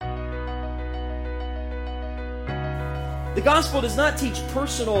The gospel does not teach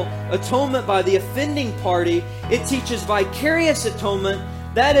personal atonement by the offending party. It teaches vicarious atonement.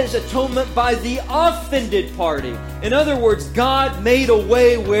 That is atonement by the offended party. In other words, God made a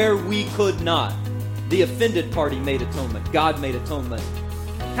way where we could not. The offended party made atonement. God made atonement.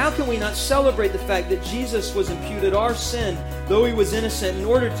 How can we not celebrate the fact that Jesus was imputed our sin, though He was innocent, in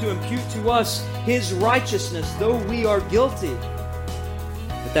order to impute to us His righteousness, though we are guilty?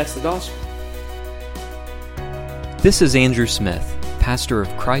 But that's the gospel. This is Andrew Smith, pastor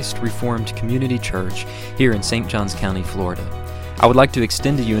of Christ Reformed Community Church here in St. Johns County, Florida. I would like to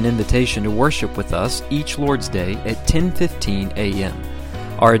extend to you an invitation to worship with us each Lord's Day at 10:15 a.m.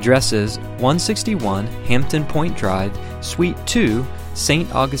 Our address is 161 Hampton Point Drive, Suite 2,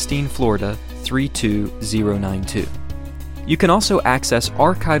 St. Augustine, Florida 32092. You can also access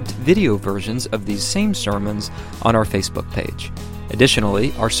archived video versions of these same sermons on our Facebook page.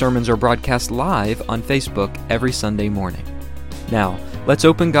 Additionally, our sermons are broadcast live on Facebook every Sunday morning. Now, let's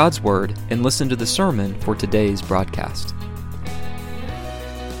open God's Word and listen to the sermon for today's broadcast.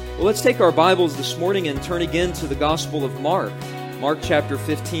 Well, let's take our Bibles this morning and turn again to the Gospel of Mark. Mark chapter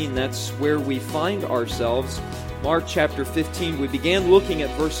 15, that's where we find ourselves. Mark chapter 15, we began looking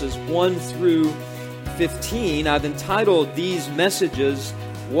at verses 1 through 15. I've entitled these messages,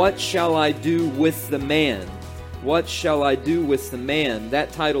 "What Shall I Do with the Man?" What shall I do with the man?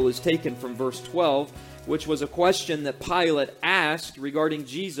 That title is taken from verse 12, which was a question that Pilate asked regarding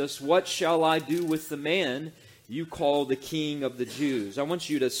Jesus. What shall I do with the man you call the King of the Jews? I want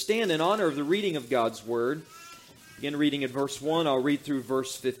you to stand in honor of the reading of God's Word. Begin reading at verse 1. I'll read through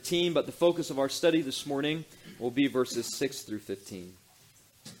verse 15, but the focus of our study this morning will be verses 6 through 15.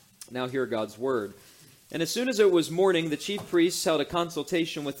 Now hear God's Word. And as soon as it was morning, the chief priests held a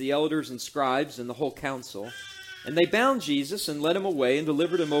consultation with the elders and scribes and the whole council. And they bound Jesus and led Him away and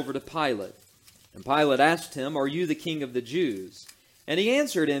delivered Him over to Pilate. And Pilate asked Him, "Are you the King of the Jews?" And He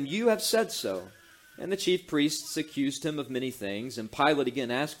answered him, "You have said so." And the chief priests accused Him of many things. And Pilate again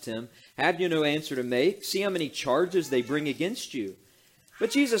asked Him, "Have you no answer to make? See how many charges they bring against you."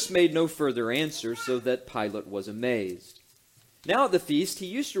 But Jesus made no further answer, so that Pilate was amazed. Now at the feast He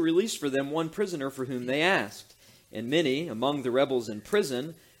used to release for them one prisoner for whom they asked. And many among the rebels in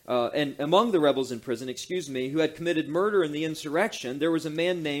prison, who had committed murder in the insurrection, there was a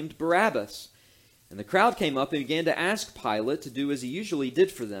man named Barabbas. And the crowd came up and began to ask Pilate to do as he usually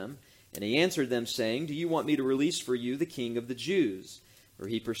did for them. And he answered them, saying, "Do you want me to release for you the King of the Jews?" For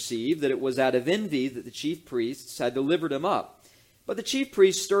he perceived that it was out of envy that the chief priests had delivered him up. But the chief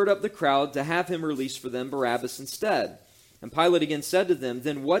priests stirred up the crowd to have him release for them Barabbas instead. And Pilate again said to them,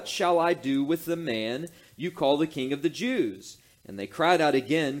 "Then what shall I do with the man you call the King of the Jews?" And they cried out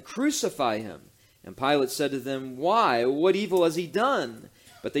again, "Crucify him." And Pilate said to them, "Why? What evil has he done?"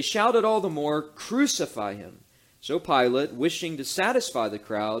 But they shouted all the more, "Crucify him." So Pilate, wishing to satisfy the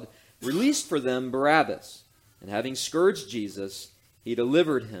crowd, released for them Barabbas. And having scourged Jesus, he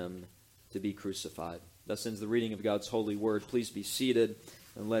delivered him to be crucified. Thus ends the reading of God's holy word. Please be seated,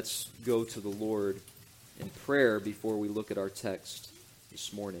 and let's go to the Lord in prayer before we look at our text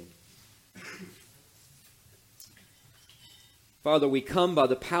this morning. Father, we come by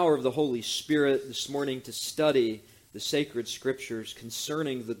the power of the Holy Spirit this morning to study the sacred Scriptures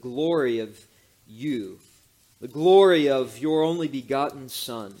concerning the glory of you, the glory of your only begotten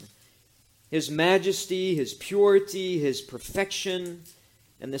Son, His majesty, His purity, His perfection,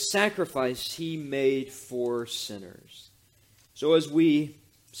 and the sacrifice He made for sinners. So as we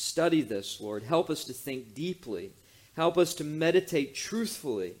study this, Lord, help us to think deeply, help us to meditate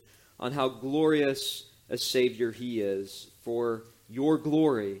truthfully on how glorious a Savior He is, for your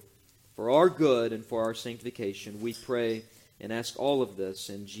glory, for our good, and for our sanctification. We pray and ask all of this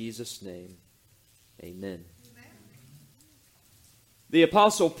in Jesus' name. Amen. The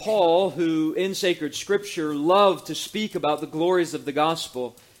Apostle Paul, who in sacred Scripture loved to speak about the glories of the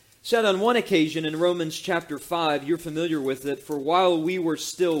gospel, said on one occasion in Romans chapter 5, you're familiar with it, "For while we were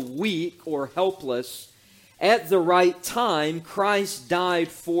still weak or helpless, at the right time Christ died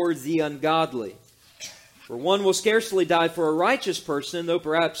for the ungodly. For one will scarcely die for a righteous person, though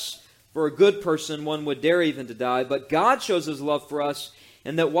perhaps for a good person one would dare even to die. But God shows His love for us,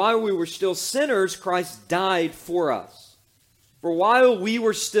 and that while we were still sinners, Christ died for us. For while we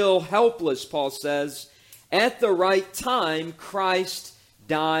were still helpless," Paul says, "at the right time Christ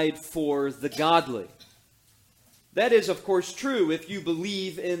died for the godly." That is, of course, true if you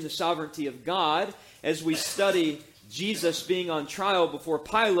believe in the sovereignty of God. As we study Jesus being on trial before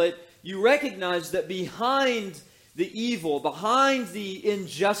Pilate, you recognize that behind the evil, behind the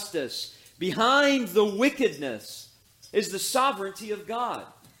injustice, behind the wickedness is the sovereignty of God.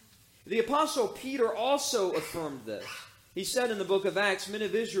 The Apostle Peter also affirmed this. He said in the book of Acts, "Men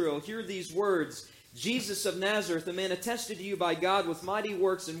of Israel, hear these words. Jesus of Nazareth, a man attested to you by God with mighty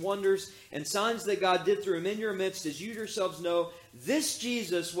works and wonders and signs that God did through him in your midst, as you yourselves know. This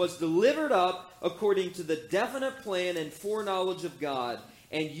Jesus was delivered up according to the definite plan and foreknowledge of God,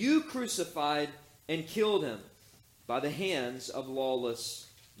 and you crucified and killed him by the hands of lawless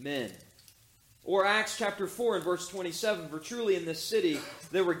men." Or Acts chapter 4 and verse 27, "For truly in this city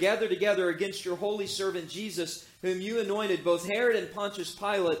they were gathered together against your holy servant Jesus, whom you anointed, both Herod and Pontius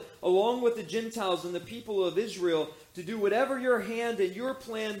Pilate, along with the Gentiles and the people of Israel, to do whatever your hand and your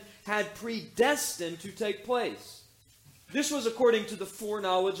plan had predestined to take place." This was according to the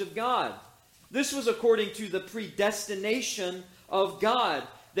foreknowledge of God. This was according to the predestination of God,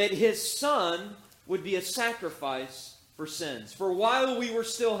 that his Son would be a sacrifice for sins. For while we were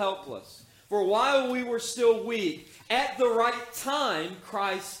still helpless, for while we were still weak, at the right time,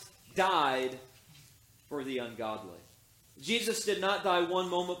 Christ died for the ungodly. Jesus did not die one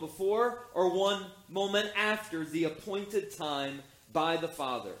moment before or one moment after the appointed time by the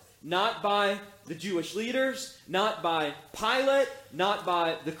Father. Not by the Jewish leaders, not by Pilate, not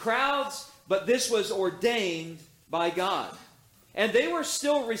by the crowds, but this was ordained by God. And they were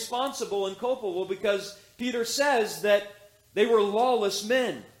still responsible and culpable because Peter says that they were lawless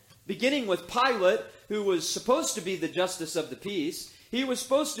men. Beginning with Pilate, who was supposed to be the justice of the peace. He was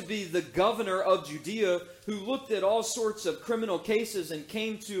supposed to be the governor of Judea, who looked at all sorts of criminal cases and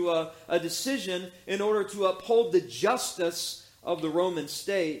came to a decision in order to uphold the justice of the Roman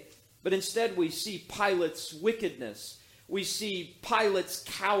state. But instead we see Pilate's wickedness. We see Pilate's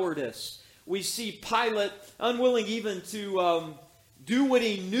cowardice. We see Pilate unwilling even to do what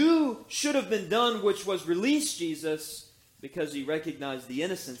he knew should have been done, which was release Jesus, because he recognized the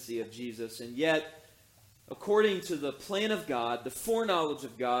innocency of Jesus. And yet, according to the plan of God, the foreknowledge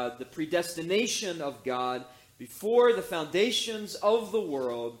of God, the predestination of God, before the foundations of the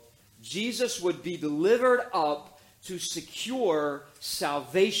world, Jesus would be delivered up to secure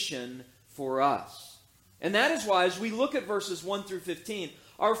salvation for us. And that is why, as we look at verses 1 through 15,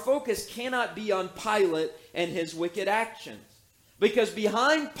 our focus cannot be on Pilate and his wicked actions. Because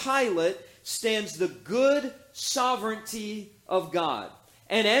behind Pilate stands the good sovereignty of God.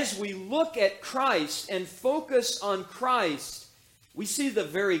 And as we look at Christ and focus on Christ, we see the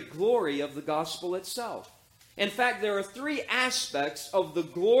very glory of the gospel itself. In fact, there are three aspects of the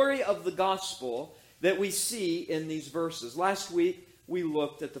glory of the gospel that we see in these verses. Last week, we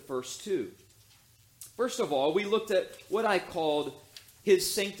looked at the first two. First of all, we looked at what I called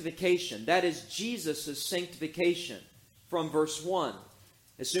his sanctification. That is Jesus' sanctification from verse 1.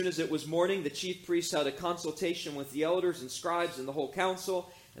 As soon as it was morning, the chief priests had a consultation with the elders and scribes and the whole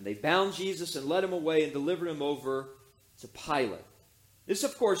council, and they bound Jesus and led him away and delivered him over to Pilate. This,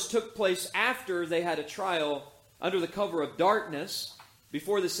 of course, took place after they had a trial under the cover of darkness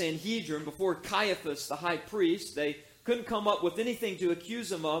before the Sanhedrin, before Caiaphas, the high priest. They couldn't come up with anything to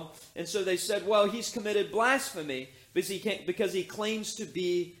accuse him of, and so they said, well, he's committed blasphemy because he claims to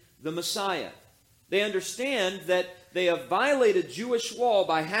be the Messiah. They understand that they have violated Jewish law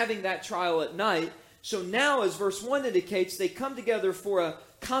by having that trial at night. So now, as verse 1 indicates, they come together for a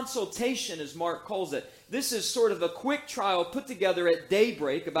consultation, as Mark calls it. This is sort of a quick trial put together at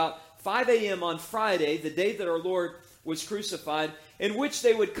daybreak, about 5 a.m. on Friday, the day that our Lord was crucified, in which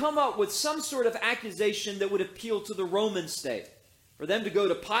they would come up with some sort of accusation that would appeal to the Roman state. For them to go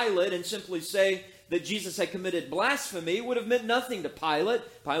to Pilate and simply say that Jesus had committed blasphemy would have meant nothing to Pilate.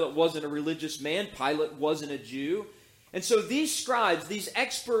 Pilate wasn't a religious man. Pilate wasn't a Jew. And so these scribes, these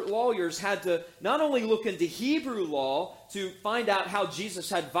expert lawyers, had to not only look into Hebrew law to find out how Jesus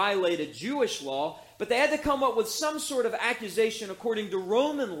had violated Jewish law, but they had to come up with some sort of accusation according to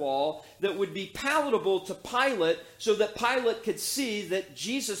Roman law that would be palatable to Pilate, so that Pilate could see that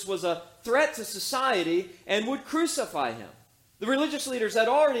Jesus was a threat to society and would crucify him. The religious leaders had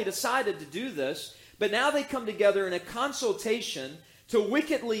already decided to do this, but now they come together in a consultation to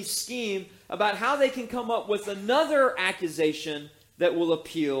wickedly scheme about how they can come up with another accusation that will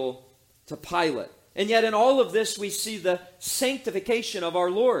appeal to Pilate. And yet in all of this, we see the sanctification of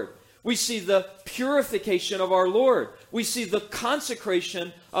our Lord. We see the purification of our Lord. We see the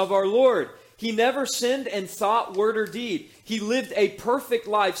consecration of our Lord. He never sinned in thought, word, or deed. He lived a perfect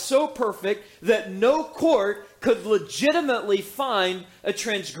life, so perfect that no court could legitimately find a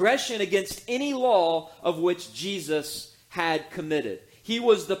transgression against any law of which Jesus had committed. He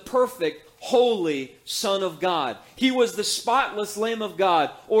was the perfect, holy Son of God. He was the spotless Lamb of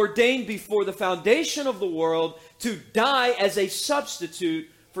God, ordained before the foundation of the world to die as a substitute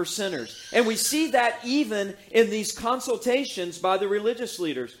for sinners. And we see that even in these consultations by the religious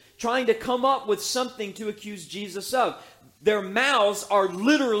leaders, trying to come up with something to accuse Jesus of. their mouths are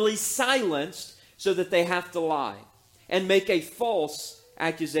literally silenced so that they have to lie and make a false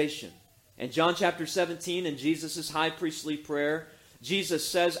accusation. In John chapter 17, in Jesus' high priestly prayer, Jesus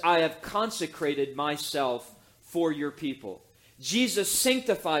says, I have consecrated myself for your people. Jesus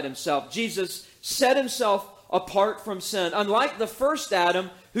sanctified himself. Jesus set himself apart from sin. Unlike the first Adam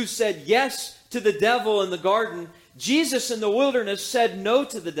who said yes to the devil in the garden, Jesus in the wilderness said no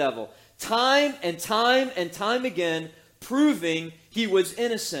to the devil. Time and time and time again, proving he was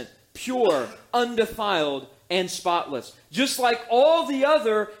innocent, pure, undefiled, and spotless. Just like all the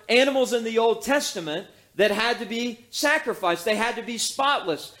other animals in the Old Testament that had to be sacrificed. They had to be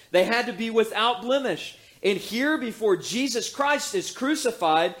spotless. They had to be without blemish. And here, before Jesus Christ is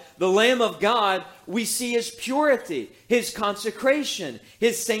crucified, the Lamb of God, we see his purity, his consecration,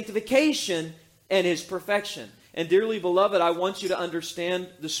 his sanctification, and his perfection. And dearly beloved, I want you to understand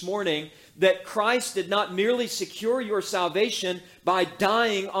this morning that Christ did not merely secure your salvation by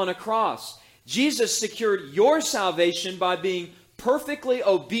dying on a cross. Jesus secured your salvation by being perfectly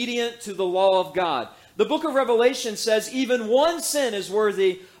obedient to the law of God. The book of Revelation says even one sin is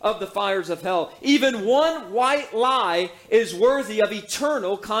worthy of the fires of hell. Even one white lie is worthy of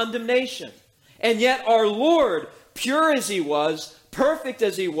eternal condemnation. And yet our Lord, pure as he was, perfect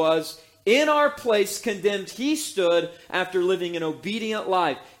as he was, in our place condemned, he stood after living an obedient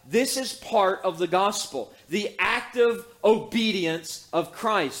life. This is part of the gospel, the active obedience of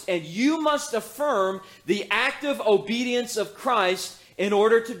Christ. And you must affirm the active obedience of Christ in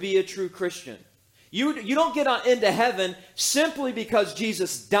order to be a true Christian. You don't get into heaven simply because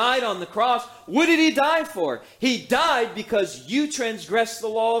Jesus died on the cross. What did he die for? He died because you transgressed the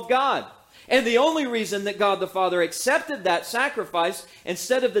law of God. And the only reason that God the Father accepted that sacrifice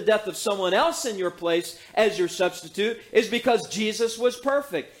instead of the death of someone else in your place as your substitute is because Jesus was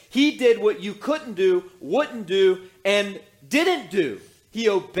perfect. He did what you couldn't do, wouldn't do, and didn't do. He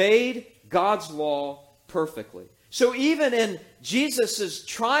obeyed God's law perfectly. So even in Jesus'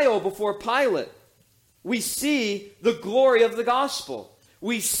 trial before Pilate, we see the glory of the gospel.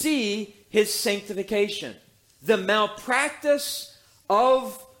 We see his sanctification. The malpractice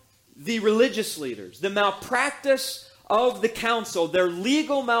of the religious leaders, the malpractice of the council, their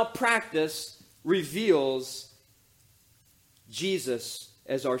legal malpractice reveals Jesus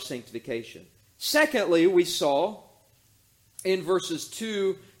as our sanctification. Secondly, we saw in verses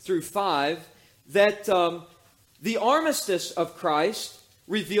 2 through 5 that the armistice of Christ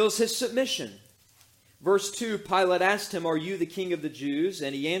reveals his submission. Verse 2, Pilate asked him, "Are you the king of the Jews?"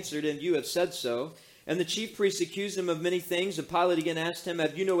 And he answered, "And you have said so." And the chief priests accused him of many things. And Pilate again asked him,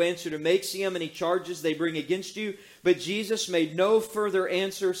 "Have you no answer to make? See how many charges they bring against you." But Jesus made no further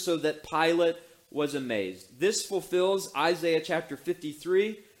answer, so that Pilate was amazed. This fulfills Isaiah chapter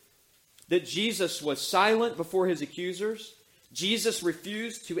 53, that Jesus was silent before his accusers. Jesus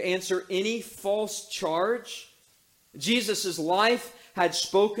refused to answer any false charge. Jesus' life had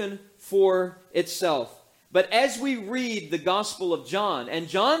spoken for itself. But as we read the Gospel of John and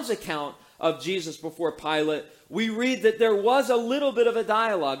John's account of Jesus before Pilate, we read that there was a little bit of a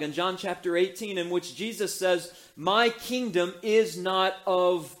dialogue in John chapter 18 in which Jesus says, "My kingdom is not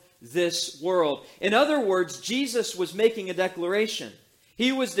of this world." In other words, Jesus was making a declaration.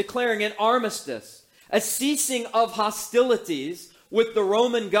 He was declaring an armistice, a ceasing of hostilities with the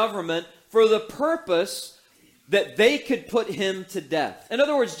Roman government for the purpose that they could put him to death. In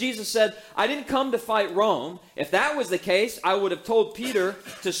other words, Jesus said, "I didn't come to fight Rome. If that was the case, I would have told Peter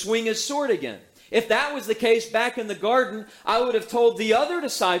to swing his sword again. If that was the case back in the garden, I would have told the other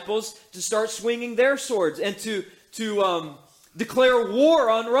disciples to start swinging their swords and to declare war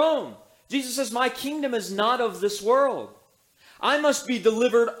on Rome." Jesus says, "My kingdom is not of this world. I must be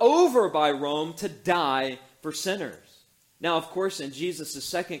delivered over by Rome to die for sinners." Now, of course, in Jesus'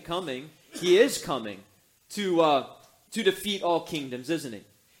 second coming, he is coming to defeat all kingdoms, isn't he?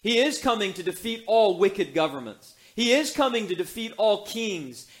 He is coming to defeat all wicked governments. He is coming to defeat all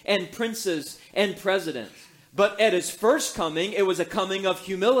kings and princes and presidents. But at his first coming, it was a coming of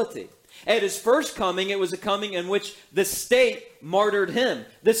humility. At his first coming, it was a coming in which the state martyred him.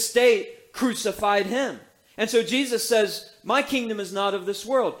 The state crucified him. And so Jesus says, "My kingdom is not of this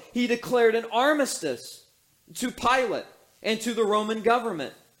world." He declared an armistice to Pilate and to the Roman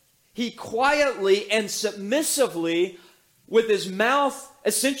government. He quietly and submissively, with his mouth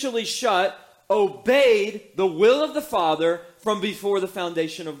essentially shut, obeyed the will of the Father from before the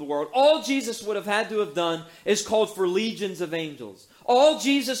foundation of the world. All Jesus would have had to have done is called for legions of angels. All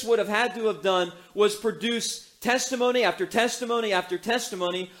Jesus would have had to have done was produce testimony after testimony after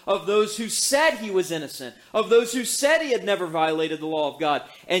testimony of those who said he was innocent, of those who said he had never violated the law of God.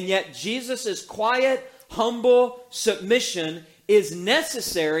 And yet Jesus' quiet, humble submission is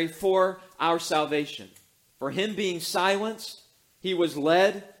necessary for our salvation. For him being silenced, he was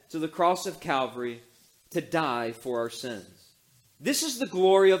led to the cross of Calvary to die for our sins. This is the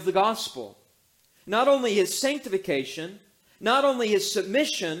glory of the gospel. Not only his sanctification, not only his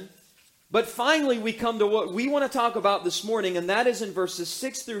submission, but finally we come to what we want to talk about this morning, and that is in verses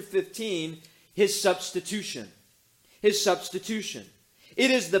 6 through 15, his substitution. His substitution. It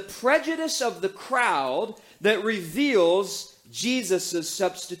is the prejudice of the crowd that reveals Jesus'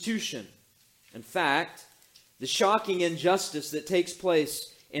 substitution. In fact, the shocking injustice that takes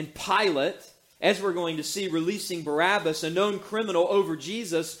place in Pilate, as we're going to see, releasing Barabbas, a known criminal, over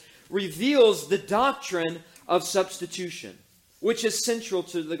Jesus, reveals the doctrine of substitution, which is central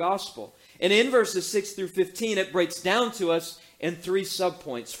to the gospel. And in verses 6 through 15, it breaks down to us in 3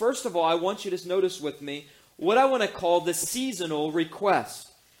 subpoints. First of all, I want you to notice with me what I want to call the seasonal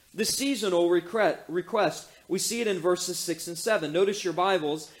request. The seasonal request. We see it in verses 6 and 7. Notice your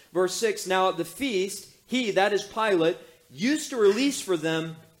Bibles. Verse 6, now at the feast, he, that is Pilate, used to release for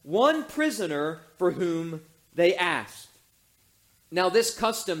them one prisoner for whom they asked. Now this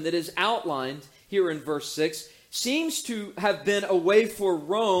custom that is outlined here in verse 6 seems to have been a way for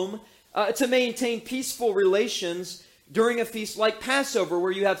Rome to maintain peaceful relations during a feast like Passover,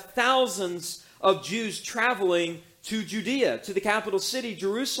 where you have thousands of Jews traveling to Judea, to the capital city,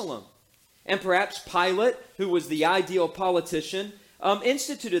 Jerusalem. And perhaps Pilate, who was the ideal politician,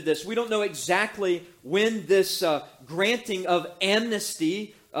 instituted this. We don't know exactly when this granting of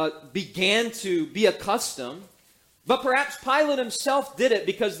amnesty began to be a custom, but perhaps Pilate himself did it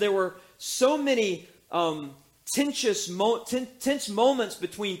because there were so many tense moments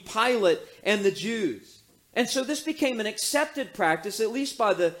between Pilate and the Jews. And so this became an accepted practice, at least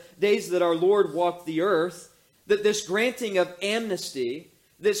by the days that our Lord walked the earth, that this granting of amnesty,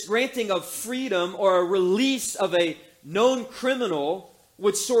 this granting of freedom or a release of a known criminal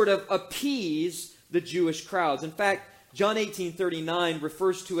would sort of appease the Jewish crowds. In fact, John 18:39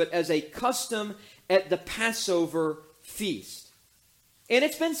 refers to it as a custom at the Passover feast. And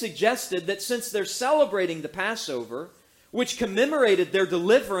it's been suggested that since they're celebrating the Passover, which commemorated their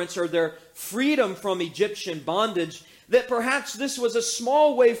deliverance or their freedom from Egyptian bondage, that perhaps this was a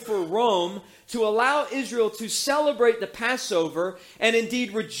small way for Rome to allow Israel to celebrate the Passover and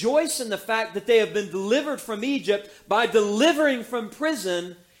indeed rejoice in the fact that they have been delivered from Egypt by delivering from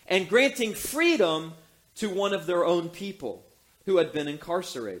prison and granting freedom to one of their own people who had been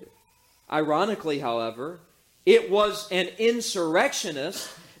incarcerated. Ironically, however, it was an insurrectionist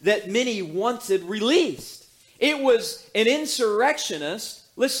that many wanted released. It was an insurrectionist,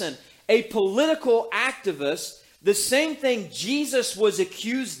 listen, a political activist, the same thing Jesus was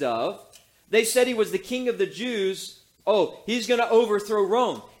accused of. They said he was the king of the Jews. Oh, he's going to overthrow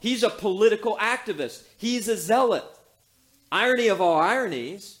Rome. He's a political activist. He's a zealot. Irony of all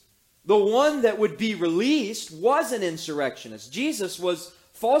ironies, the one that would be released was an insurrectionist. Jesus was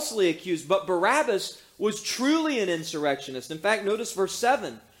falsely accused, but Barabbas was truly an insurrectionist. In fact, notice verse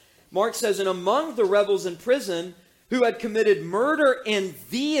 7. Mark says, and among the rebels in prison who had committed murder in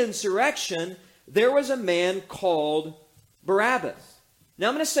the insurrection, there was a man called Barabbas. Now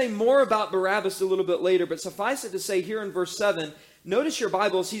I'm going to say more about Barabbas a little bit later, but suffice it to say here in verse 7, notice your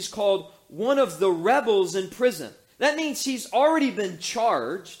Bibles, he's called one of the rebels in prison. That means he's already been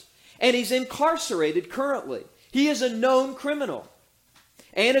charged and he's incarcerated currently. He is a known criminal.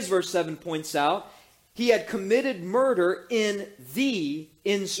 And as verse 7 points out, he had committed murder in the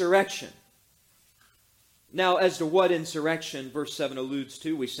insurrection. Now, as to what insurrection verse 7 alludes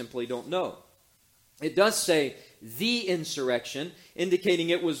to, we simply don't know. It does say the insurrection, indicating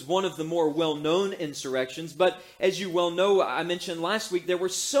it was one of the more well-known insurrections. But as you well know, I mentioned last week, there were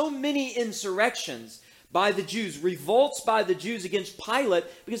so many insurrections by the Jews, revolts by the Jews against Pilate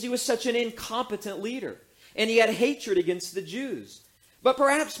because he was such an incompetent leader. And he had hatred against the Jews. But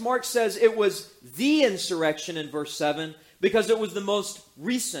perhaps Mark says it was the insurrection in verse 7 because it was the most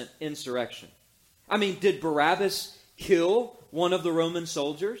recent insurrection. I mean, did Barabbas kill one of the Roman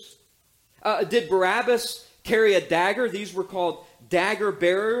soldiers? Did Barabbas carry a dagger? These were called dagger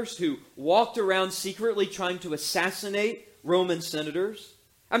bearers who walked around secretly trying to assassinate Roman senators.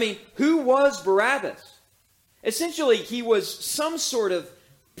 I mean, who was Barabbas? Essentially, he was some sort of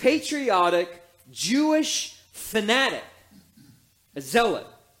patriotic Jewish fanatic. A zealot,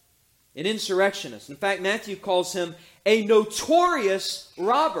 an insurrectionist. In fact, Matthew calls him a notorious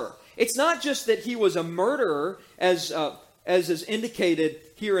robber. It's not just that he was a murderer, as is indicated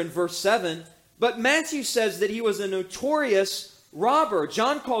here in verse 7, but Matthew says that he was a notorious robber.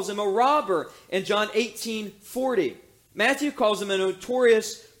 John calls him a robber in John 18:40. Matthew calls him a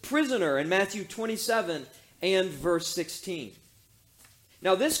notorious prisoner in Matthew 27 and verse 16.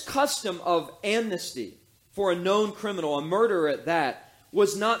 Now, this custom of amnesty for a known criminal, a murderer at that,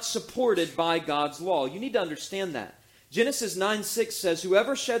 was not supported by God's law. You need to understand that. Genesis 9:6 says,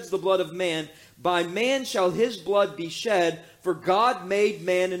 "Whoever sheds the blood of man, by man shall his blood be shed, for God made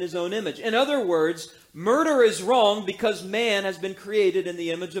man in his own image." In other words, murder is wrong because man has been created in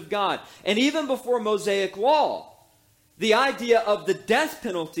the image of God. And even before Mosaic law, the idea of the death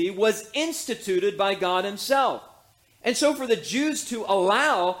penalty was instituted by God himself. And so for the Jews to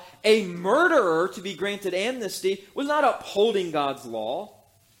allow a murderer to be granted amnesty was not upholding God's law.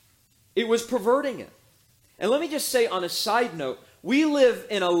 It was perverting it. And let me just say on a side note, we live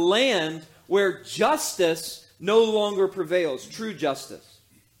in a land where justice no longer prevails, true justice.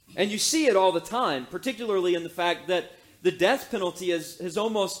 And you see it all the time, particularly in the fact that the death penalty has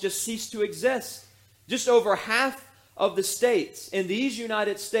almost just ceased to exist. Just over half of the states in these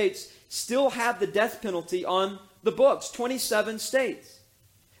United States still have the death penalty on the books, 27 states.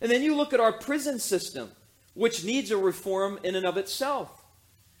 And then you look at our prison system, which needs a reform in and of itself.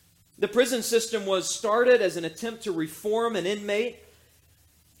 The prison system was started as an attempt to reform an inmate.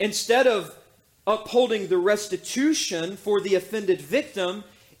 Instead of upholding the restitution for the offended victim,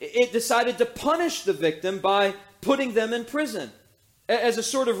 it decided to punish the victim by putting them in prison as a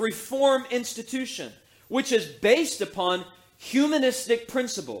sort of reform institution, which is based upon humanistic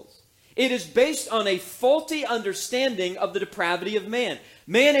principles. It is based on a faulty understanding of the depravity of man.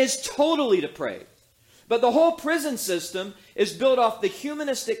 Man is totally depraved. But the whole prison system is built off the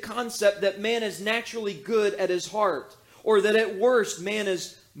humanistic concept that man is naturally good at his heart, or that at worst man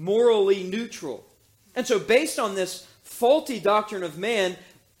is morally neutral. And so based on this faulty doctrine of man,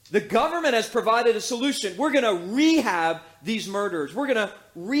 the government has provided a solution. We're going to rehab these murderers. We're going to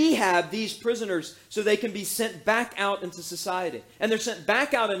rehab these prisoners so they can be sent back out into society. And they're sent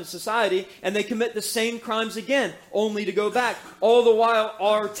back out into society and they commit the same crimes again, only to go back. All the while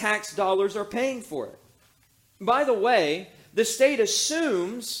our tax dollars are paying for it. By the way, the state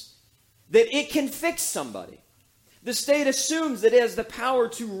assumes that it can fix somebody. The state assumes that it has the power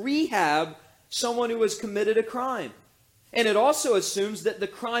to rehab someone who has committed a crime. And it also assumes that the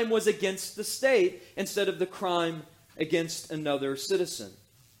crime was against the state instead of the crime against another citizen.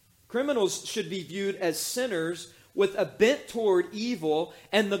 Criminals should be viewed as sinners with a bent toward evil,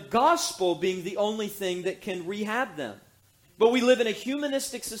 and the gospel being the only thing that can rehab them. But we live in a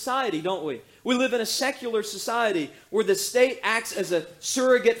humanistic society, don't we? We live in a secular society where the state acts as a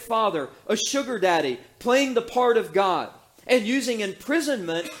surrogate father, a sugar daddy, playing the part of God, and using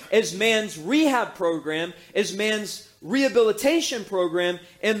imprisonment as man's rehab program, as man's rehabilitation program,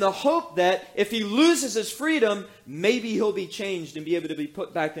 in the hope that if he loses his freedom, maybe he'll be changed and be able to be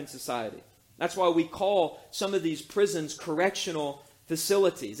put back in society. That's why we call some of these prisons correctional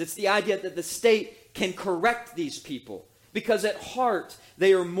facilities. It's the idea that the state can correct these people, because at heart,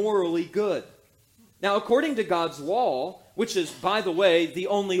 they are morally good. Now, according to God's law, which is, by the way, the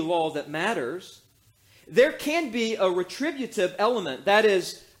only law that matters, there can be a retributive element. That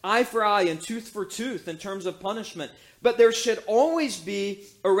is, eye for eye and tooth for tooth in terms of punishment. But there should always be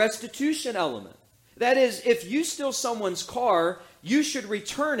a restitution element. That is, if you steal someone's car, you should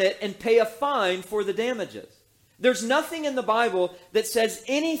return it and pay a fine for the damages. There's nothing in the Bible that says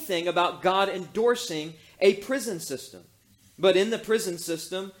anything about God endorsing a prison system. But in the prison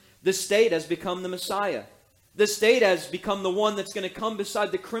system, the state has become the Messiah. The state has become the one that's going to come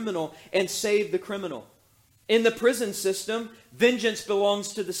beside the criminal and save the criminal. In the prison system, vengeance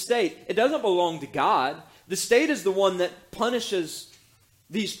belongs to the state. It doesn't belong to God. The state is the one that punishes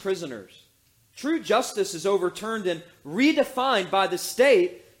these prisoners. True justice is overturned and redefined by the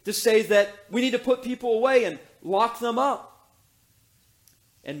state to say that we need to put people away and lock them up.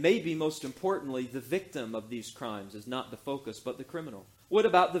 And maybe most importantly, the victim of these crimes is not the focus, but the criminal. What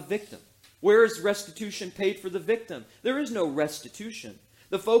about the victim? Where is restitution paid for the victim? There is no restitution.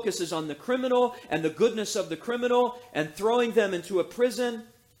 The focus is on the criminal and the goodness of the criminal and throwing them into a prison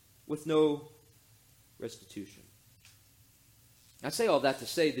with no restitution. I say all that to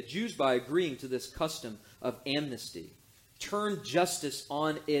say the Jews, by agreeing to this custom of amnesty, turned justice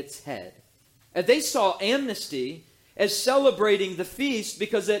on its head. And they saw amnesty as celebrating the feast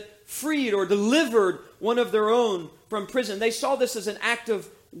because it freed or delivered one of their own from prison. They saw this as an act of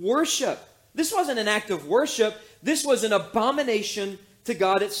worship. This wasn't an act of worship. This was an abomination to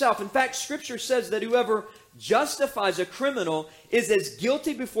God itself. In fact, Scripture says that whoever justifies a criminal is as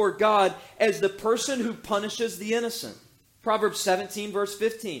guilty before God as the person who punishes the innocent. Proverbs 17, verse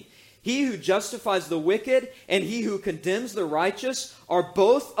 15. He who justifies the wicked and he who condemns the righteous are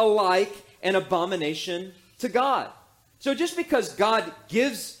both alike an abomination to God. So just because God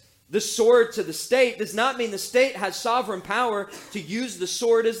gives the sword to the state does not mean the state has sovereign power to use the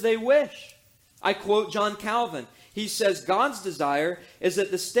sword as they wish. I quote John Calvin. He says, God's desire is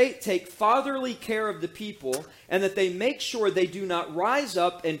that the state take fatherly care of the people and that they make sure they do not rise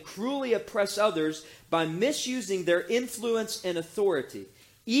up and cruelly oppress others by misusing their influence and authority.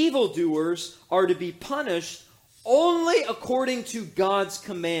 Evildoers are to be punished only according to God's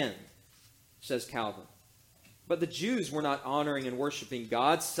command, says Calvin. But the Jews were not honoring and worshiping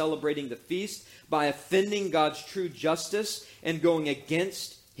God, celebrating the feast by offending God's true justice and going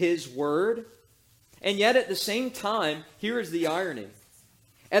against His word. And yet at the same time, here is the irony.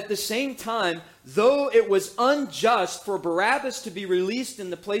 At the same time, though it was unjust for Barabbas to be released in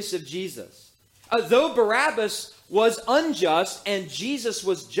the place of Jesus, though Barabbas was unjust and Jesus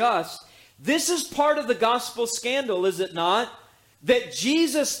was just, this is part of the gospel scandal, is it not? That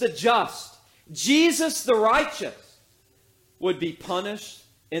Jesus the just, Jesus the righteous, would be punished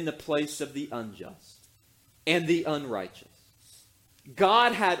in the place of the unjust and the unrighteous.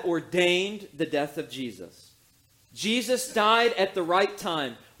 God had ordained the death of Jesus. Jesus died at the right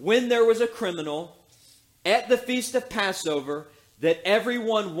time when there was a criminal at the feast of Passover that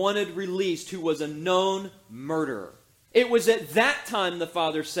everyone wanted released who was a known murderer. It was at that time the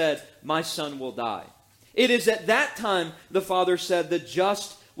Father said, my son will die. It is at that time the Father said, the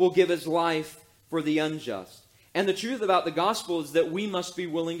just will give his life for the unjust. And the truth about the gospel is that we must be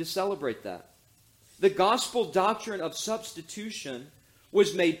willing to celebrate that. The gospel doctrine of substitution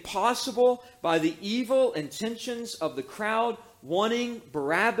was made possible by the evil intentions of the crowd wanting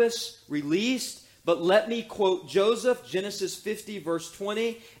Barabbas released. But let me quote Joseph, Genesis 50, verse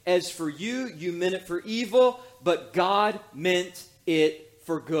 20. As for you, you meant it for evil, but God meant it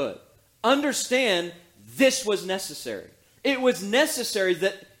for good. Understand, this was necessary. It was necessary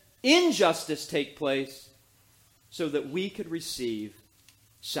that injustice take place so that we could receive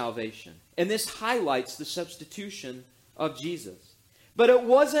salvation. And this highlights the substitution of Jesus. But it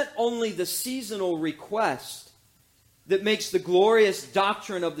wasn't only the seasonal request that makes the glorious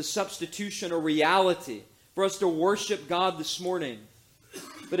doctrine of the substitution a reality for us to worship God this morning,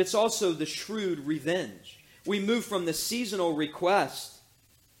 but it's also the shrewd revenge. We move from the seasonal request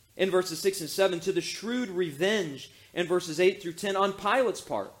in verses 6 and 7 to the shrewd revenge in verses 8 through 10 on Pilate's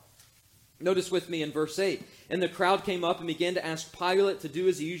part. Notice with me in verse 8. And the crowd came up and began to ask Pilate to do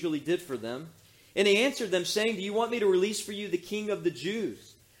as he usually did for them. And he answered them, saying, do you want me to release for you the king of the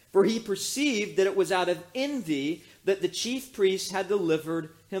Jews? For he perceived that it was out of envy that the chief priests had delivered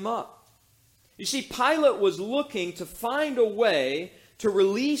him up. You see, Pilate was looking to find a way to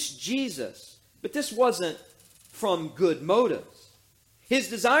release Jesus, but this wasn't from good motives. His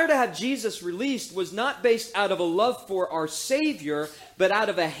desire to have Jesus released was not based out of a love for our Savior, but out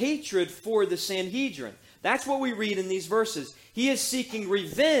of a hatred for the Sanhedrin. That's what we read in these verses. He is seeking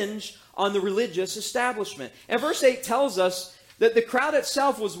revenge on the religious establishment. And verse 8 tells us that the crowd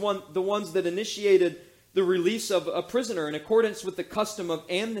itself was the ones that initiated the release of a prisoner in accordance with the custom of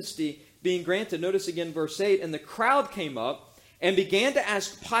amnesty being granted. Notice again verse 8, and the crowd came up and began to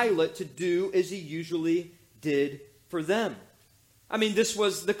ask Pilate to do as he usually did for them. I mean, this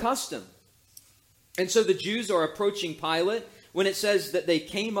was the custom. And so the Jews are approaching Pilate. When it says that they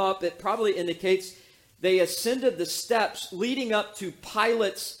came up, it probably indicates they ascended the steps leading up to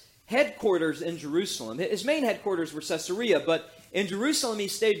Pilate's headquarters in Jerusalem. His main headquarters were Caesarea, but in Jerusalem he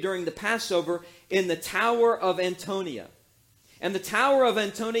stayed during the Passover in the Tower of Antonia. And the Tower of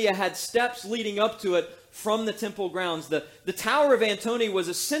Antonia had steps leading up to it from the temple grounds. The Tower of Antonia was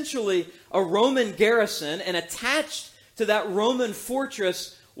essentially a Roman garrison, and attached to that Roman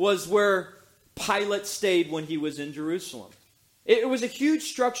fortress was where Pilate stayed when he was in Jerusalem. It was a huge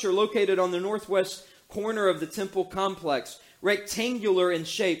structure located on the northwest corner of the temple complex, rectangular in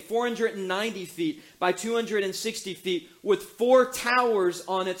shape, 490 feet by 260 feet, with 4 towers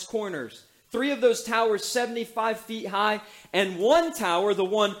on its corners. 3 of those towers 75 feet high, and one tower, the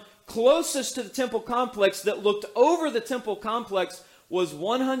one closest to the temple complex that looked over the temple complex, was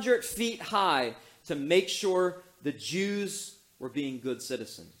 100 feet high to make sure the Jews were being good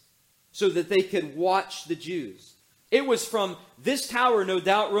citizens, so that they could watch the Jews. It was from this tower, no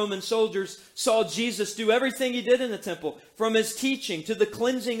doubt, Roman soldiers saw Jesus do everything he did in the temple, from his teaching to the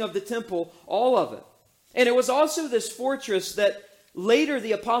cleansing of the temple, all of it. And it was also this fortress that later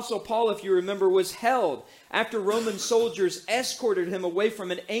the Apostle Paul, if you remember, was held after Roman soldiers escorted him away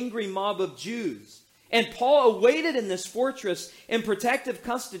from an angry mob of Jews. And Paul awaited in this fortress in protective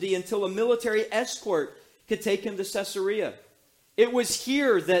custody until a military escort could take him to Caesarea. It was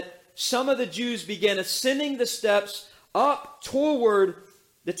here that some of the Jews began ascending the steps up toward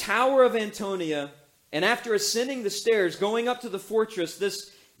the Tower of Antonia And after ascending the stairs, going up to the fortress,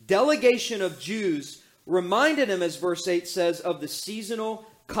 this delegation of Jews reminded him, as verse 8 says, of the seasonal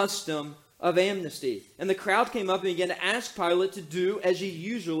custom of amnesty. And the crowd came up and began to ask Pilate to do as he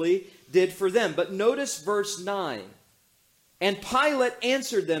usually did for them. But notice verse 9. And Pilate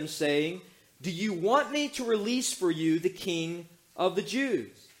answered them, saying, do you want me to release for you the king of the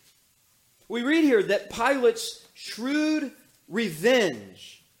Jews? We read here that Pilate's shrewd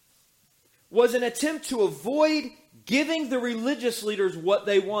revenge was an attempt to avoid giving the religious leaders what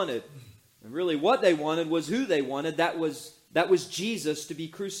they wanted. And really what they wanted was who they wanted. That was Jesus to be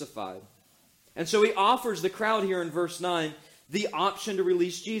crucified. And so he offers the crowd here in verse 9 the option to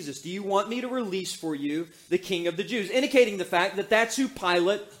release Jesus. Do you want me to release for you the king of the Jews? Indicating the fact that that's who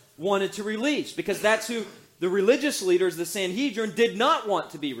Pilate wanted to release, because that's who the religious leaders, the Sanhedrin, did not want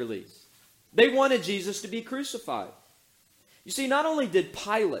to be released. They wanted Jesus to be crucified. You see, not only did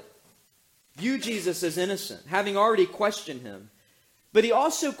Pilate view Jesus as innocent, having already questioned him, but he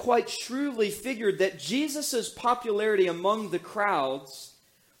also quite shrewdly figured that Jesus' popularity among the crowds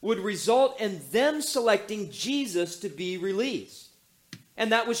would result in them selecting Jesus to be released.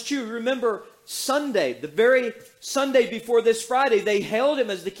 And that was true. Remember, Sunday, the very Sunday before this Friday, they hailed him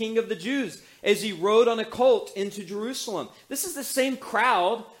as the King of the Jews as he rode on a colt into Jerusalem. This is the same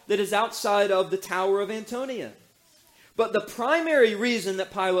crowd that is outside of the Tower of Antonia. But the primary reason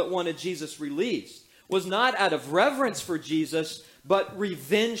that Pilate wanted Jesus released was not out of reverence for Jesus, but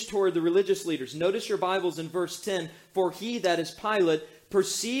revenge toward the religious leaders. Notice your Bibles in verse 10. For he, that is Pilate,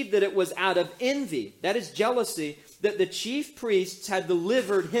 perceived that it was out of envy, that is jealousy, that the chief priests had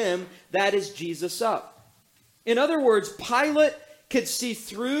delivered him, that is Jesus, up. In other words, Pilate could see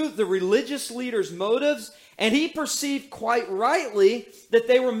through the religious leaders' motives, and he perceived quite rightly that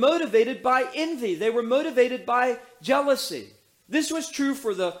they were motivated by envy. They were motivated by jealousy. This was true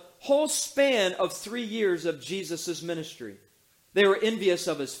for the whole span of 3 years of Jesus' ministry. They were envious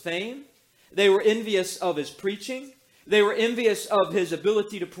of his fame. They were envious of his preaching. They were envious of his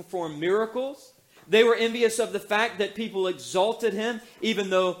ability to perform miracles. They were envious of the fact that people exalted him, even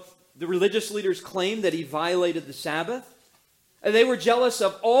though the religious leaders claimed that he violated the Sabbath. And they were jealous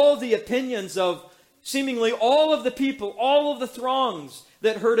of all the opinions of seemingly all of the people, all of the throngs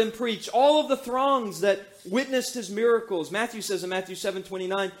that heard him preach, all of the throngs that witnessed his miracles. Matthew says in Matthew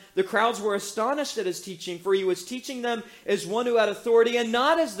 7:29, the crowds were astonished at his teaching, for he was teaching them as one who had authority and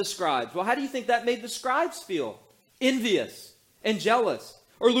not as the scribes. Well, how do you think that made the scribes feel? Envious and jealous.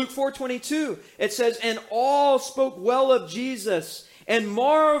 Or Luke 4:22, it says, and all spoke well of Jesus and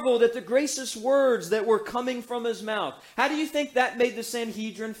marveled at the gracious words that were coming from his mouth. How do you think that made the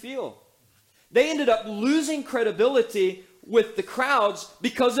Sanhedrin feel? They ended up losing credibility with the crowds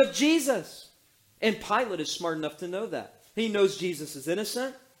because of Jesus. And Pilate is smart enough to know that. He knows Jesus is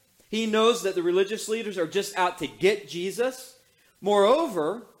innocent. He knows that the religious leaders are just out to get Jesus.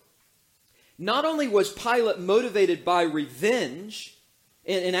 Moreover, not only was Pilate motivated by revenge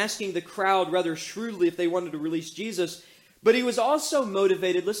in asking the crowd rather shrewdly if they wanted to release Jesus, but he was also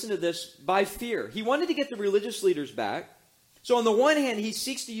motivated, listen to this, by fear. He wanted to get the religious leaders back. So on the one hand, he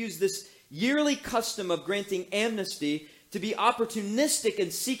seeks to use this yearly custom of granting amnesty to be opportunistic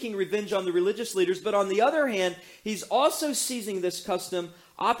in seeking revenge on the religious leaders. But on the other hand, he's also seizing this custom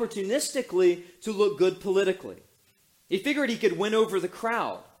opportunistically to look good politically. He figured he could win over the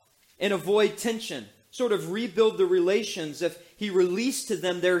crowd and avoid tension, sort of rebuild the relations if he released to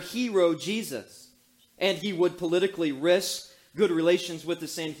them their hero, Jesus. And he would politically risk good relations with the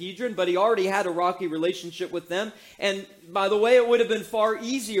Sanhedrin, but he already had a rocky relationship with them. And by the way, it would have been far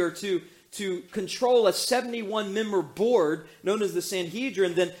easier to control a 71-member board known as the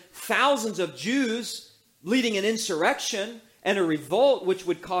Sanhedrin than thousands of Jews leading an insurrection and a revolt which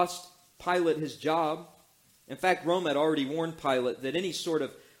would cost Pilate his job. In fact, Rome had already warned Pilate that any sort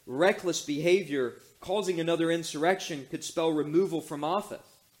of reckless behavior causing another insurrection could spell removal from office.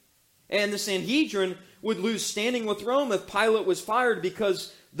 And the Sanhedrin would lose standing with Rome if Pilate was fired,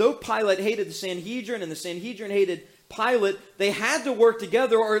 because though Pilate hated the Sanhedrin and the Sanhedrin hated Pilate, they had to work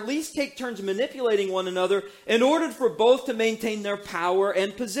together, or at least take turns manipulating one another in order for both to maintain their power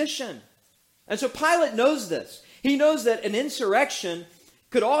and position. And so Pilate knows this. He knows that an insurrection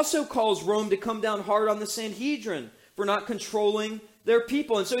could also cause Rome to come down hard on the Sanhedrin for not controlling their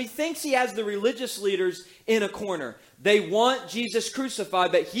people. And so he thinks he has the religious leaders in a corner. They want Jesus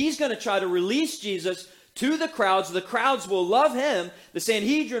crucified, but he's going to try to release Jesus to the crowds. The crowds will love him. The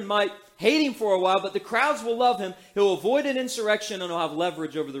Sanhedrin might hate him for a while, but the crowds will love him. He'll avoid an insurrection and he'll have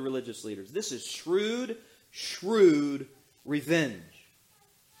leverage over the religious leaders. This is shrewd revenge.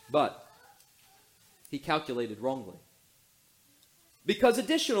 But he calculated wrongly. Because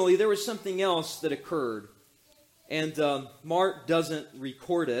additionally, there was something else that occurred. And Mark doesn't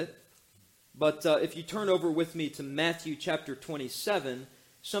record it. But if you turn over with me to Matthew chapter 27,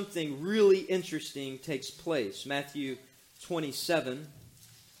 something really interesting takes place. Matthew 27.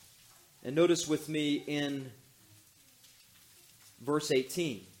 And notice with me in verse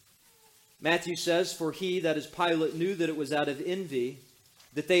 18. Matthew says, "For he, that is Pilate, knew that it was out of envy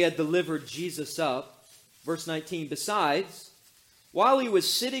that they had delivered Jesus up." Verse 19, "Besides, while he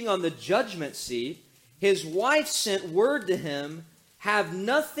was sitting on the judgment seat, his wife sent word to him, 'Have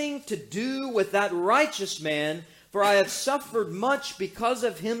nothing to do with that righteous man, for I have suffered much because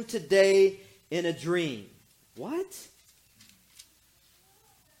of him today in a dream.'" What?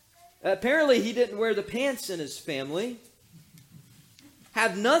 Apparently he didn't wear the pants in his family.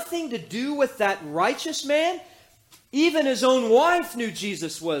 Have nothing to do with that righteous man? Even his own wife knew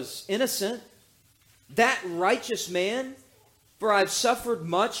Jesus was innocent. That righteous man, for I've suffered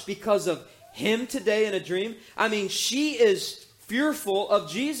much because of him today in a dream. I mean, she is fearful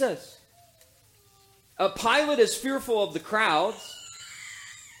of Jesus. Pilate is fearful of the crowds.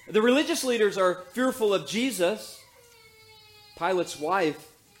 The religious leaders are fearful of Jesus. Pilate's wife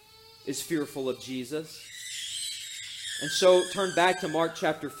is fearful of Jesus. And so turn back to Mark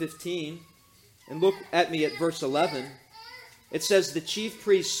chapter 15 and look at me at verse 11. It says, "The chief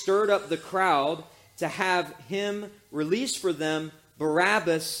priest stirred up the crowd to have him release for them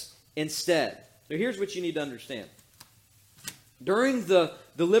Barabbas instead." So here's what you need to understand. During the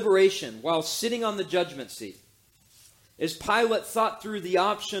deliberation, while sitting on the judgment seat, as Pilate thought through the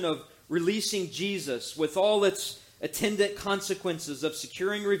option of releasing Jesus with all its attendant consequences of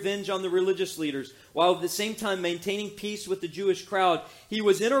securing revenge on the religious leaders, while at the same time maintaining peace with the Jewish crowd, he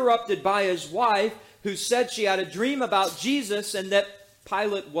was interrupted by his wife, who said she had a dream about Jesus and that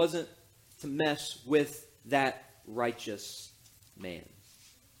Pilate wasn't to mess with that righteous man.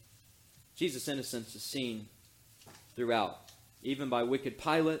 Jesus' innocence is seen throughout, even by wicked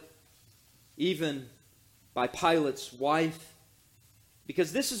Pilate, even by Pilate's wife,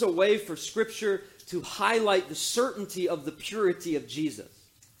 because this is a way for Scripture to highlight the certainty of the purity of Jesus.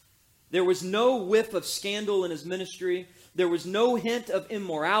 There was no whiff of scandal in his ministry. There was no hint of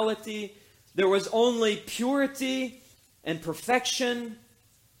immorality. There was only purity and perfection,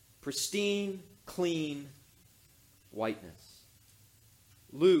 pristine, clean whiteness.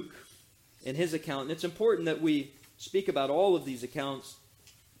 Luke, in his account, and it's important that we speak about all of these accounts,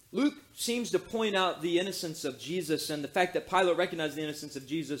 Luke seems to point out the innocence of Jesus and the fact that Pilate recognized the innocence of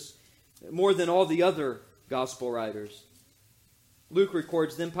Jesus more than all the other gospel writers. Luke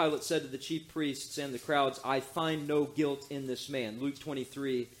records, "Then Pilate said to the chief priests and the crowds, 'I find no guilt in this man.'" Luke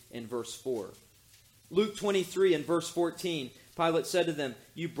 23 and verse 4. Luke 23 and verse 14, Pilate said to them,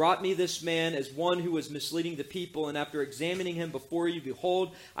 "You brought me this man as one who was misleading the people, and after examining him before you,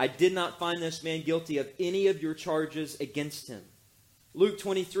 behold, I did not find this man guilty of any of your charges against him." Luke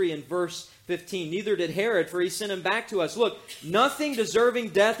 23 and verse 15, "Neither did Herod, for he sent him back to us. Look, nothing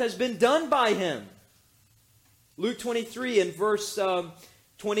deserving death has been done by him." Luke 23 and verse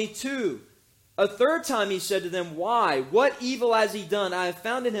 22, "A third time he said to them, 'Why? What evil has he done? I have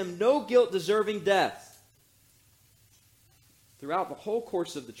found in him no guilt deserving death.'" Throughout the whole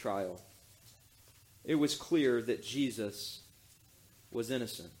course of the trial, it was clear that Jesus was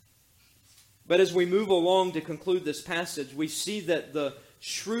innocent. But as we move along to conclude this passage, we see that the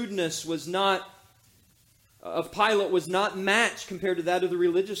shrewdness of Pilate was not matched compared to that of the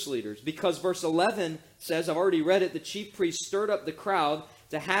religious leaders. Because verse 11 says, I've already read it, "The chief priest stirred up the crowd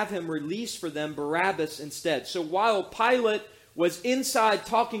to have him release for them Barabbas instead." So while Pilate was inside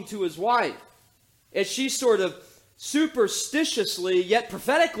talking to his wife, as she sort of superstitiously, yet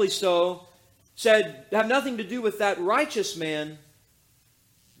prophetically so, said, "Have nothing to do with that righteous man,"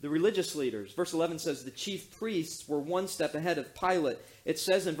 the religious leaders, verse 11 says, the chief priests were one step ahead of Pilate. It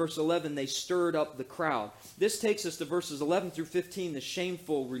says in verse 11, they stirred up the crowd. This takes us to verses 11 through 15, the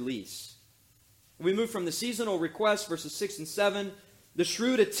shameful release. We move from the seasonal request, verses 6 and 7, the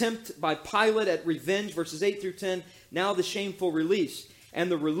shrewd attempt by Pilate at revenge, verses 8 through 10, now the shameful release. And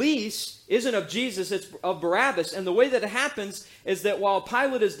the release isn't of Jesus, it's of Barabbas. And the way that it happens is that while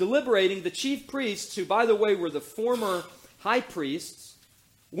Pilate is deliberating, the chief priests, who by the way were the former high priests,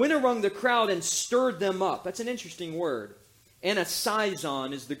 went among the crowd and stirred them up. That's an interesting word.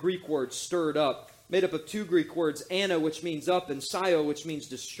 Anasaizon is the Greek word, stirred up, made up of two Greek words, ana, which means up, and sio, which means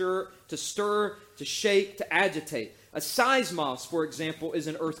to stir, to shake, to agitate. A seismos, for example, is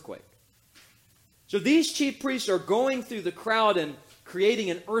an earthquake. So these chief priests are going through the crowd and creating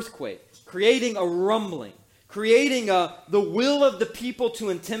an earthquake, creating a rumbling, creating the will of the people to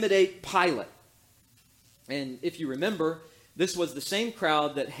intimidate Pilate. And if you remember, This was the same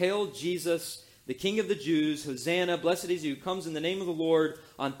crowd that hailed Jesus, the King of the Jews, Hosanna, blessed is he who comes in the name of the Lord,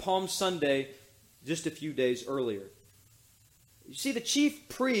 on Palm Sunday, just a few days earlier. You see, the chief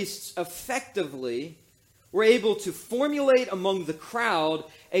priests effectively were able to formulate among the crowd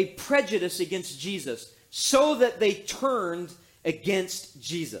a prejudice against Jesus so that they turned against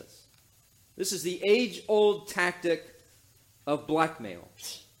Jesus. This is the age-old tactic of blackmail,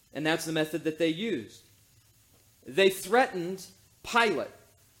 and that's the method that they used. They threatened Pilate.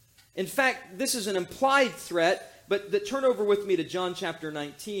 In fact, this is an implied threat, but turn over with me to John chapter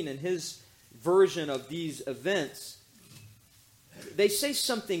 19 and his version of these events. They say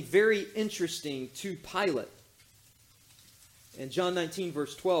something very interesting to Pilate. In John 19,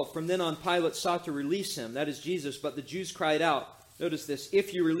 verse 12, from then on Pilate sought to release him, that is Jesus, but the Jews cried out, notice this,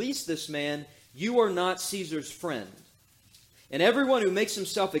 if you release this man, you are not Caesar's friend. And everyone who makes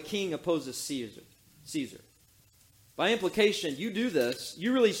himself a king opposes Caesar. By implication, you do this,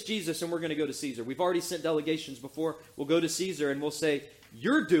 you release Jesus, and we're going to go to Caesar. We've already sent delegations before. We'll go to Caesar, and we'll say,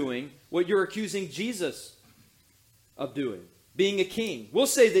 you're doing what you're accusing Jesus of doing, being a king. We'll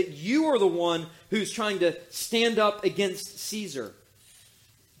say that you are the one who's trying to stand up against Caesar.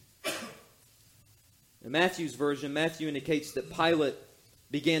 In Matthew's version, Matthew indicates that Pilate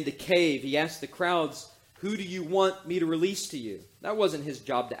began to cave. He asked the crowds, who do you want me to release to you? That wasn't his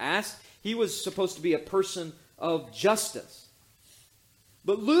job to ask. He was supposed to be a person of justice.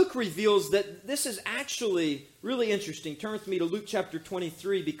 But Luke reveals that this is actually really interesting. Turn with me to Luke chapter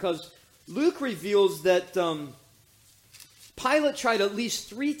 23, because Luke reveals that Pilate tried at least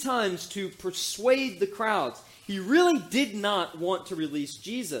 3 times to persuade the crowds. He really did not want to release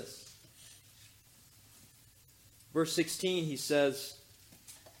Jesus. Verse 16, he says,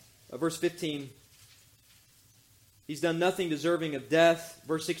 verse 15, he's done nothing deserving of death.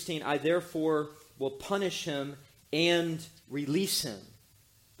 Verse 16, I therefore will punish him and release him.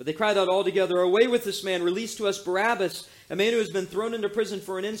 But they cried out all together, away with this man, release to us Barabbas, a man who has been thrown into prison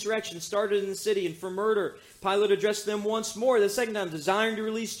for an insurrection started in the city and for murder. Pilate addressed them once more, the second time, desiring to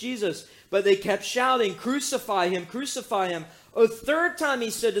release Jesus. But they kept shouting, crucify him, crucify him. A third time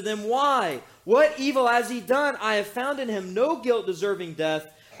he said to them, why? What evil has he done? I have found in him no guilt deserving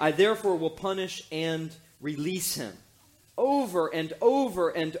death. I therefore will punish and release him. Over and over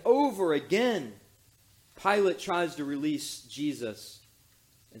and over again, Pilate tries to release Jesus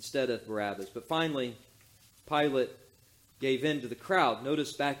instead of Barabbas. But finally, Pilate gave in to the crowd.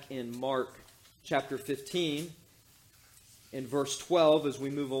 Notice back in Mark chapter 15, in verse 12, as we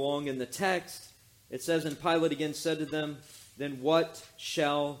move along in the text, it says, and Pilate again said to them, then what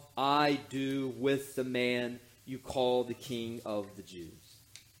shall I do with the man you call the King of the Jews?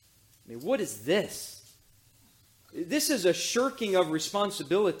 I mean, what is this? This is a shirking of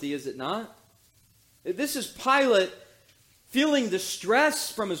responsibility, is it not? This is Pilate feeling the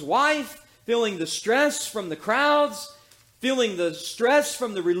stress from his wife, feeling the stress from the crowds, feeling the stress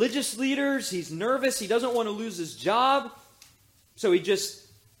from the religious leaders. He's nervous. He doesn't want to lose his job. So he just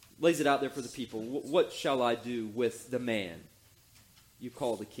lays it out there for the people. What shall I do with the man you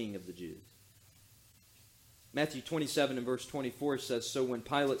call the King of the Jews? Matthew 27 and verse 24 says, so when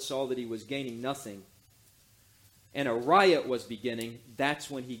Pilate saw that he was gaining nothing and a riot was beginning, that's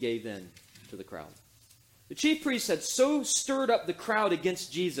when he gave in to the crowd. The chief priests had so stirred up the crowd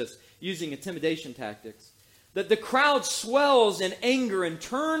against Jesus using intimidation tactics that the crowd swells in anger and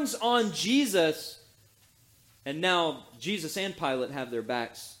turns on Jesus. And now Jesus and Pilate have their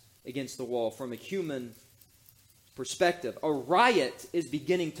backs against the wall from a human perspective. A riot is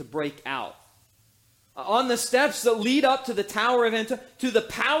beginning to break out. On the steps that lead up to the Tower of Antonia, to the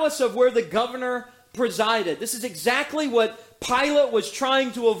palace of where the governor presided. This is exactly what Pilate was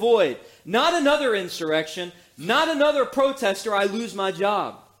trying to avoid. Not another insurrection, not another protester, I lose my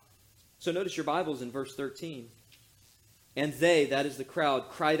job. So notice your Bibles in verse 13. And they, that is the crowd,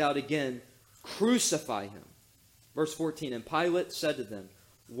 cried out again, crucify him. Verse 14, and Pilate said to them,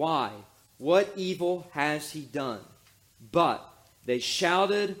 why? What evil has he done? But they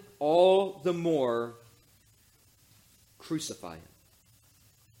shouted all the more, crucify him.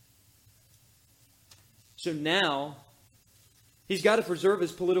 So now, he's got to preserve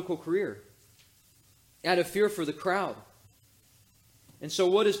his political career out of fear for the crowd. And so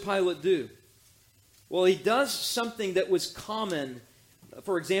what does Pilate do? Well, he does something that was common,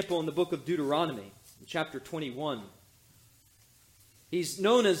 for example, in the book of Deuteronomy, chapter 21. He's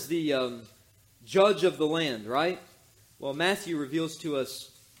known as the judge of the land, right? Well, Matthew reveals to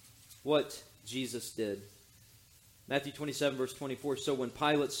us what Jesus did. Matthew 27, verse 24, so when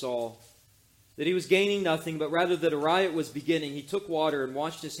Pilate saw that he was gaining nothing, but rather that a riot was beginning, he took water and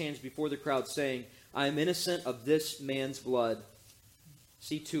washed his hands before the crowd, saying, I am innocent of this man's blood.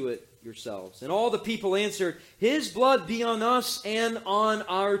 See to it yourselves. And all the people answered, His blood be on us and on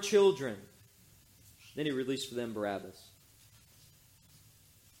our children. Then he released for them Barabbas.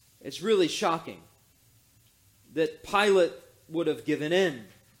 It's really shocking that Pilate would have given in.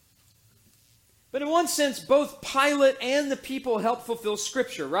 But in one sense, both Pilate and the people help fulfill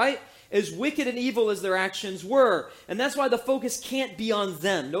Scripture, right? As wicked and evil as their actions were. And that's why the focus can't be on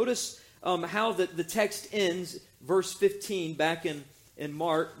them. Notice how the text ends, verse 15, back in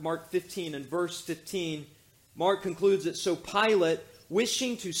Mark 15 and verse 15. Mark concludes that, so Pilate,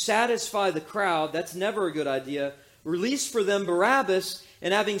 wishing to satisfy the crowd, that's never a good idea, released for them Barabbas,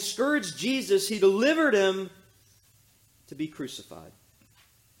 and having scourged Jesus, he delivered him to be crucified.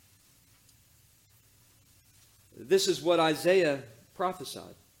 This is what Isaiah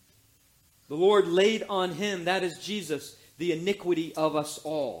prophesied. The Lord laid on him, that is Jesus, the iniquity of us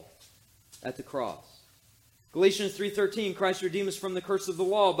all at the cross. Galatians 3:13, Christ redeemed us from the curse of the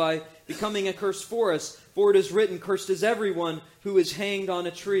law by becoming a curse for us. For it is written, cursed is everyone who is hanged on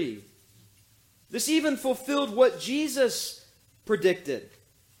a tree. This even fulfilled what Jesus predicted.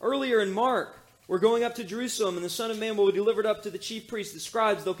 Earlier in Mark, we're going up to Jerusalem, and the Son of Man will be delivered up to the chief priests, the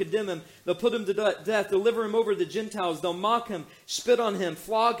scribes. They'll condemn him. They'll put him to death. Deliver him over to the Gentiles. They'll mock him, spit on him,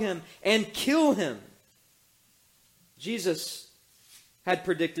 flog him, and kill him. Jesus had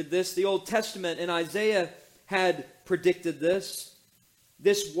predicted this. The Old Testament and Isaiah had predicted this.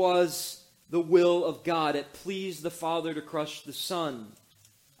 This was the will of God. It pleased the Father to crush the Son.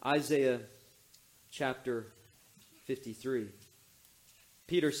 Isaiah chapter 53.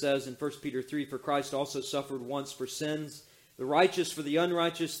 Peter says in 1 Peter 3, for Christ also suffered once for sins, the righteous for the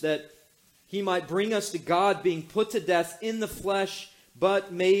unrighteous, that he might bring us to God, being put to death in the flesh,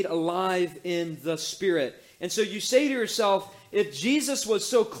 but made alive in the Spirit. And so you say to yourself, if Jesus was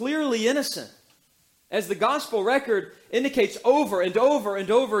so clearly innocent, as the gospel record indicates over and over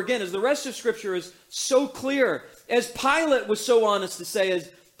and over again, as the rest of Scripture is so clear, as Pilate was so honest to say, as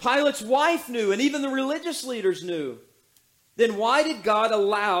Pilate's wife knew, and even the religious leaders knew, then why did God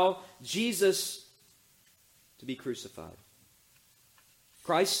allow Jesus to be crucified?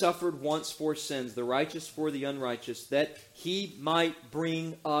 Christ suffered once for sins, the righteous for the unrighteous, that he might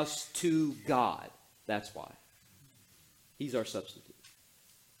bring us to God. That's why. He's our substitute.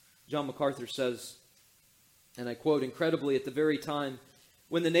 John MacArthur says, and I quote, incredibly, at the very time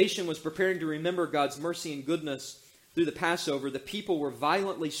when the nation was preparing to remember God's mercy and goodness through the Passover, the people were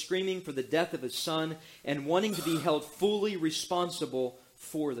violently screaming for the death of his Son and wanting to be held fully responsible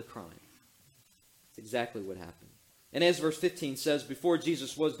for the crime. That's exactly what happened. And as verse 15 says, before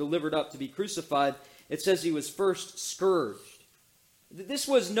Jesus was delivered up to be crucified, it says he was first scourged. This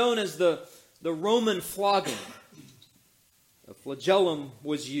was known as the Roman flogging. A flagellum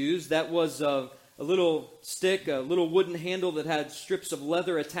was used. That was a little stick, a little wooden handle that had strips of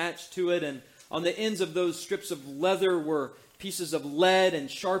leather attached to it, and on the ends of those strips of leather were pieces of lead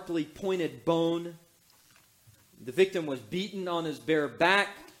and sharply pointed bone. The victim was beaten on his bare back,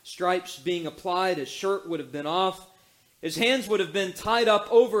 stripes being applied, his shirt would have been off. His hands would have been tied up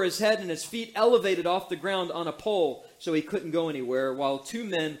over his head and his feet elevated off the ground on a pole so he couldn't go anywhere, while two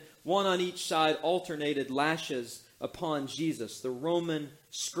men, one on each side, alternated lashes upon Jesus. The Roman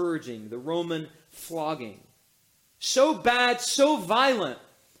scourging, the Roman flogging. So bad, so violent,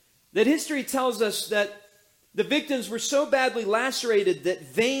 that history tells us that the victims were so badly lacerated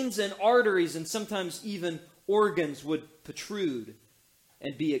that veins and arteries and sometimes even organs would protrude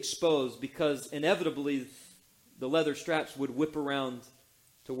and be exposed, because inevitably the leather straps would whip around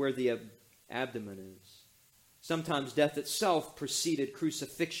to where the abdomen is. Sometimes death itself preceded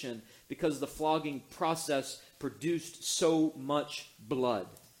crucifixion because the flogging process produced so much blood,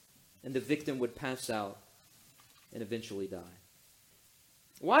 and the victim would pass out and eventually die.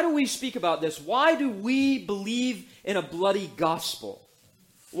 Why do we speak about this? Why do we believe in a bloody gospel?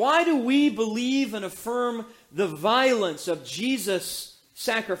 Why do we believe and affirm the violence of Jesus'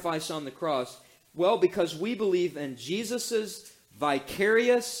 sacrifice on the cross? Well, because we believe in Jesus'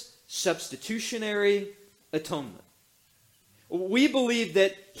 vicarious, substitutionary atonement. We believe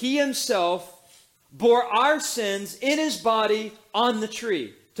that he himself bore our sins in his body on the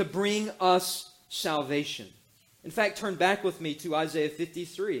tree to bring us salvation. In fact, turn back with me to Isaiah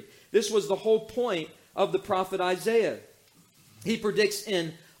 53. This was the whole point of the prophet Isaiah. He predicts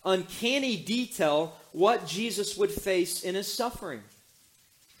in uncanny detail what Jesus would face in his suffering.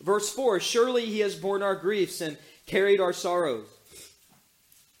 Verse 4, surely he has borne our griefs and carried our sorrows.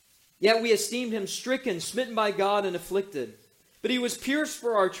 Yet we esteemed him stricken, smitten by God, and afflicted. But he was pierced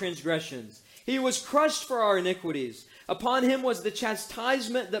for our transgressions. He was crushed for our iniquities. Upon him was the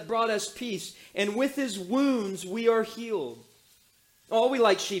chastisement that brought us peace, and with his wounds we are healed. All we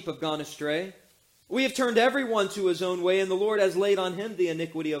like sheep have gone astray. We have turned everyone to his own way, and the Lord has laid on him the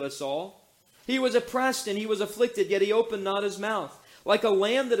iniquity of us all. He was oppressed and he was afflicted, yet he opened not his mouth. Like a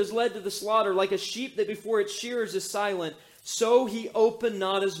lamb that is led to the slaughter, like a sheep that before its shearers is silent, so he opened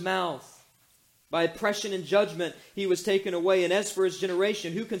not his mouth. By oppression and judgment he was taken away. And as for his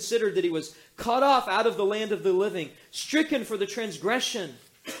generation, who considered that he was cut off out of the land of the living, stricken for the transgression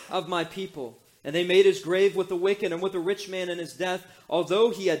of my people? And they made his grave with the wicked and with the rich man in his death,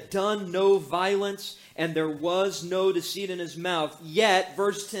 although he had done no violence and there was no deceit in his mouth. Yet,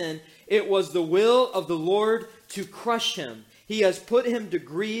 verse 10, it was the will of the Lord to crush him. He has put him to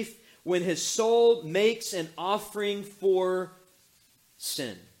grief when his soul makes an offering for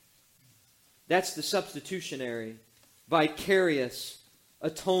sin. That's the substitutionary, vicarious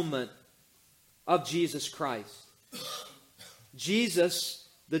atonement of Jesus Christ. Jesus,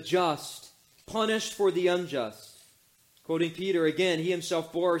 the just, punished for the unjust. Quoting Peter again, he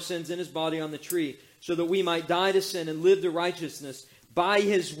himself bore our sins in his body on the tree, so that we might die to sin and live to righteousness. By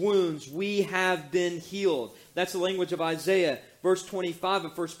his wounds we have been healed. That's the language of Isaiah. Verse 25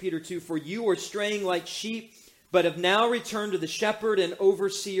 of 1 Peter 2, for you were straying like sheep, but have now returned to the shepherd and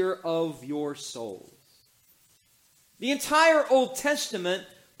overseer of your souls. The entire Old Testament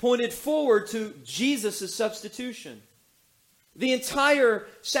pointed forward to Jesus' substitution. The entire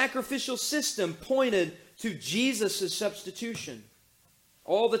sacrificial system pointed to Jesus' substitution.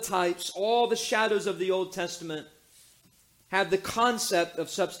 All the types, all the shadows of the Old Testament have the concept of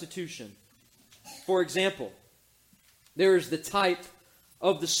substitution. For example, there is the type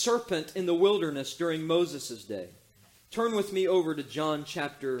of the serpent in the wilderness during Moses' day. Turn with me over to John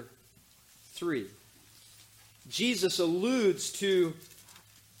chapter 3. Jesus alludes to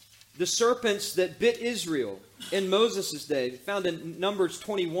the serpents that bit Israel in Moses' day, found in Numbers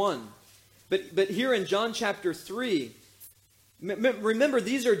 21. But here in John chapter 3, remember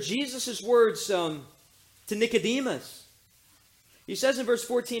these are Jesus' words to Nicodemus. He says in verse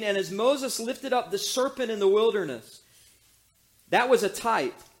 14, and as Moses lifted up the serpent in the wilderness, that was a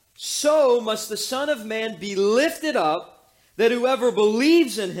type. So must the Son of Man be lifted up, that whoever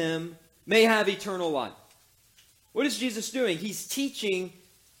believes in him may have eternal life. What is Jesus doing? He's teaching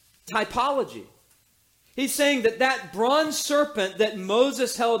typology. He's saying that that bronze serpent that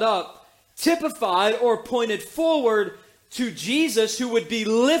Moses held up typified or pointed forward to Jesus, who would be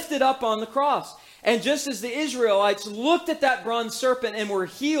lifted up on the cross. And just as the Israelites looked at that bronze serpent and were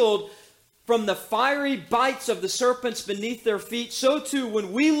healed from the fiery bites of the serpents beneath their feet, so too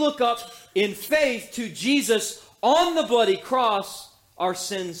when we look up in faith to Jesus on the bloody cross, our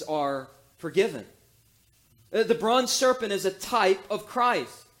sins are forgiven. The bronze serpent is a type of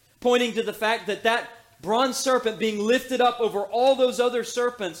Christ, pointing to the fact that that bronze serpent being lifted up over all those other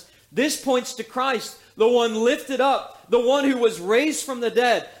serpents, this points to Christ, the one lifted up, the one who was raised from the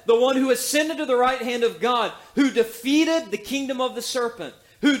dead, the one who ascended to the right hand of God, who defeated the kingdom of the serpent,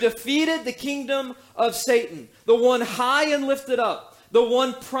 who defeated the kingdom of Satan, the one high and lifted up, the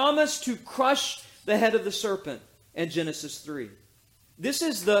one promised to crush the head of the serpent in Genesis 3. This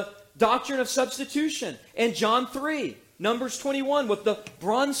is the doctrine of substitution in John 3, Numbers 21, with the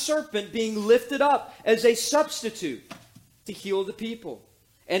bronze serpent being lifted up as a substitute to heal the people.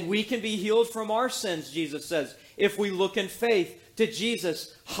 And we can be healed from our sins, Jesus says, if we look in faith to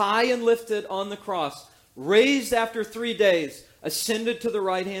Jesus, high and lifted on the cross, raised after 3 days, ascended to the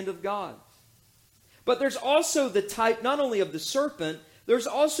right hand of God. But there's also the type not only of the serpent, there's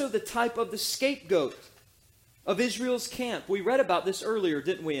also the type of the scapegoat of Israel's camp. We read about this earlier,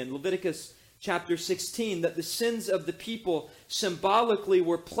 didn't we, in Leviticus chapter 16, that the sins of the people symbolically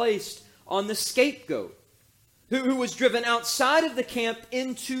were placed on the scapegoat, who was driven outside of the camp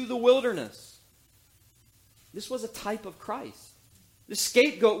into the wilderness. This was a type of Christ. The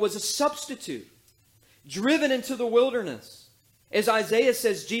scapegoat was a substitute, driven into the wilderness. As Isaiah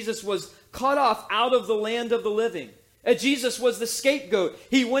says, Jesus was cut off out of the land of the living. Jesus was the scapegoat.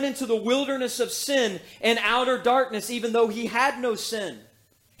 He went into the wilderness of sin and outer darkness, even though he had no sin.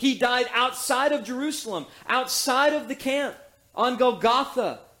 He died outside of Jerusalem, outside of the camp, on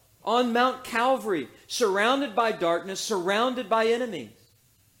Golgotha, on Mount Calvary, surrounded by darkness, surrounded by enemies.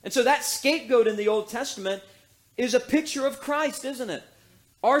 And so that scapegoat in the Old Testament is a picture of Christ, isn't it?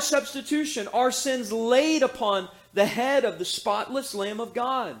 Our substitution, our sins laid upon the head of the spotless Lamb of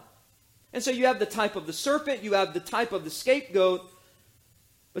God. And so you have the type of the serpent, you have the type of the scapegoat,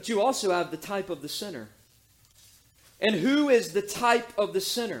 but you also have the type of the sinner. And who is the type of the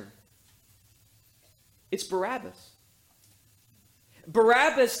sinner? It's Barabbas.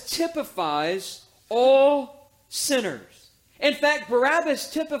 Barabbas typifies all sinners. In fact,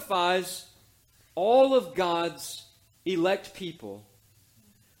 Barabbas typifies all of God's elect people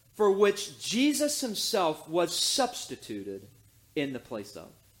for which Jesus himself was substituted in the place of.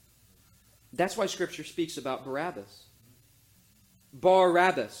 That's why Scripture speaks about Barabbas.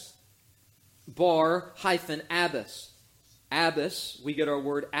 Barabbas. Bar-Abbas. Abbas, we get our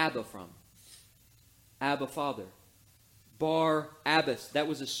word Abba from. Abba, Father. Barabbas, that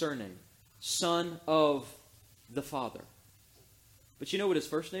was his surname. Son of the Father. But you know what his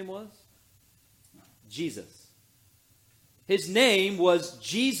first name was? Jesus. His name was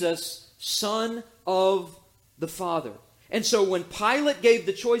Jesus, Son of the Father. And so when Pilate gave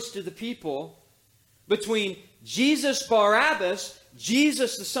the choice to the people between Jesus Barabbas,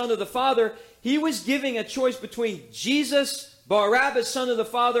 Jesus the Son of the Father, he was giving a choice between Jesus Barabbas, Son of the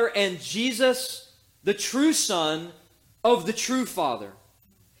Father, and Jesus, the true Son of the true Father.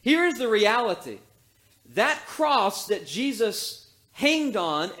 Here's the reality. That cross that Jesus hanged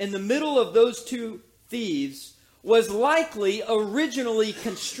on in the middle of those two thieves was likely originally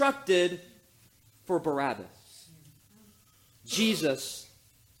constructed for Barabbas. Jesus,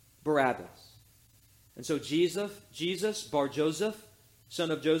 Barabbas. And so Jesus, Bar-Joseph,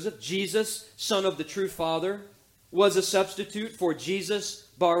 son of Joseph, Jesus, son of the true Father, was a substitute for Jesus,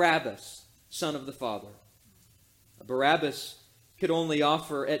 Barabbas, son of the Father. Barabbas could only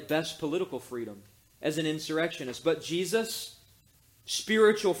offer at best political freedom as an insurrectionist, but Jesus,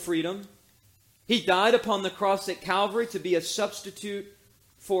 spiritual freedom. He died upon the cross at Calvary to be a substitute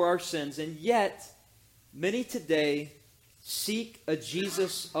for our sins, and yet many today seek a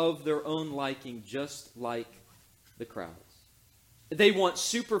Jesus of their own liking, just like the crowds. They want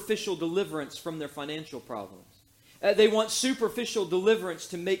superficial deliverance from their financial problems. They want superficial deliverance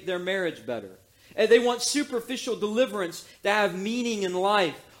to make their marriage better. They want superficial deliverance to have meaning in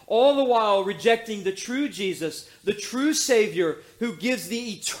life, all the while rejecting the true Jesus, the true Savior who gives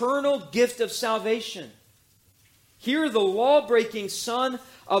the eternal gift of salvation. Here, the law-breaking son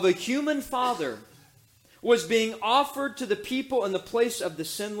of a human father was being offered to the people in the place of the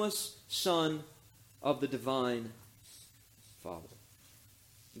sinless Son of the divine Father.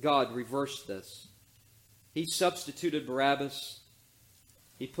 God reversed this. He substituted Barabbas.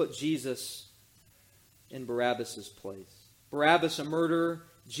 He put Jesus in Barabbas' place. Barabbas, a murderer.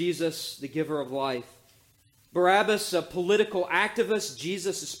 Jesus, the giver of life. Barabbas, a political activist.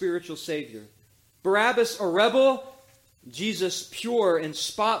 Jesus, a spiritual savior. Barabbas, a rebel. Jesus, pure and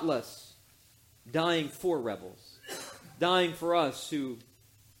spotless, dying for rebels, dying for us who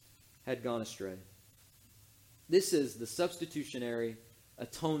had gone astray. This is the substitutionary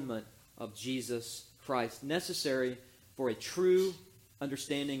atonement of Jesus Christ, necessary for a true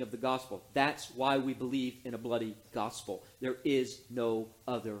understanding of the gospel. That's why we believe in a bloody gospel. There is no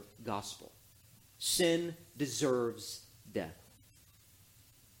other gospel. Sin deserves death.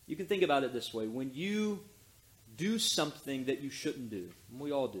 You can think about it this way. When you do something that you shouldn't do, and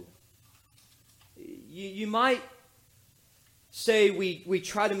we all do, you might say we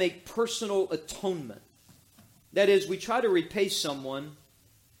try to make personal atonement. That is, we try to repay someone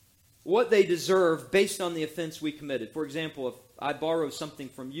what they deserve based on the offense we committed. For example, if I borrow something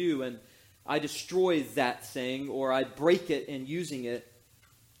from you and I destroy that thing or I break it in using it,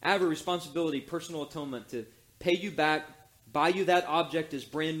 I have a responsibility, personal atonement, to pay you back, buy you that object as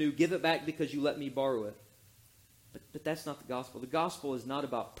brand new, give it back because you let me borrow it. But that's not the gospel. The gospel is not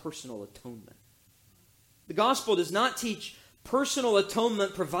about personal atonement. The gospel does not teach personal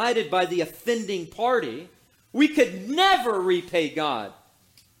atonement provided by the offending party. We could never repay God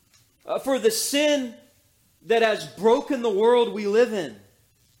for the sin that has broken the world we live in.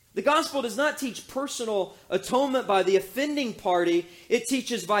 The gospel does not teach personal atonement by the offending party. It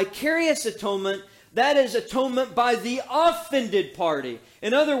teaches vicarious atonement. That is atonement by the offended party.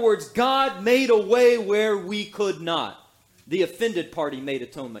 In other words, God made a way where we could not. The offended party made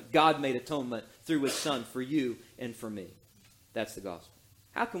atonement. God made atonement through His Son for you and for me. That's the gospel.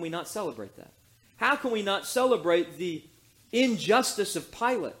 How can we not celebrate that? How can we not celebrate the injustice of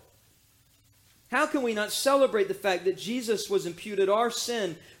Pilate? How can we not celebrate the fact that Jesus was imputed our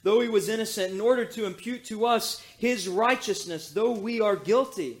sin, though He was innocent, in order to impute to us His righteousness, though we are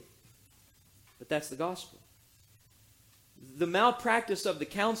guilty? But that's the gospel. The malpractice of the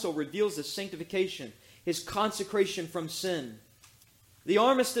council reveals His sanctification, His consecration from sin. The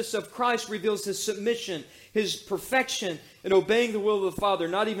armistice of Christ reveals His submission, His perfection in obeying the will of the Father,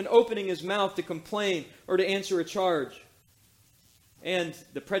 not even opening His mouth to complain or to answer a charge. And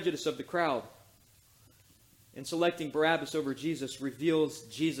the prejudice of the crowd in selecting Barabbas over Jesus reveals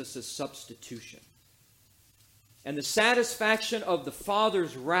Jesus' substitution. and the satisfaction of the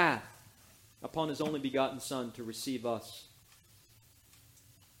Father's wrath upon His only begotten Son to receive us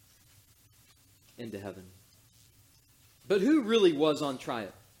into heaven. But who really was on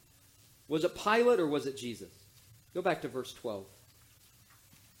trial? Was it Pilate or was it Jesus? Go back to verse 12.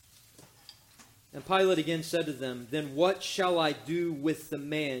 And Pilate again said to them, "Then what shall I do with the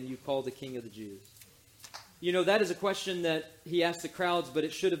man you call the King of the Jews?" You know, that is a question that he asked the crowds, but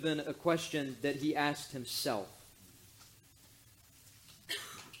it should have been a question that he asked himself.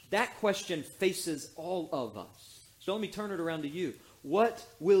 That question faces all of us. So let me turn it around to you. What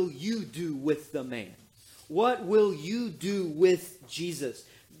will you do with the man? What will you do with Jesus?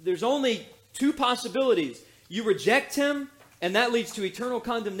 There's only two possibilities. You reject him, and that leads to eternal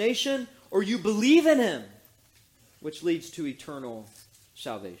condemnation, or you believe in him, which leads to eternal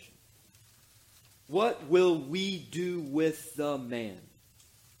salvation. What will we do with the man?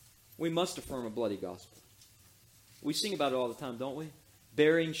 We must affirm a bloody gospel. We sing about it all the time, don't we?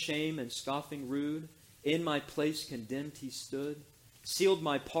 Bearing shame and scoffing rude, in my place condemned he stood, sealed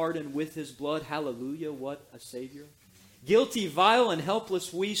my pardon with his blood. Hallelujah, what a Savior. Guilty, vile, and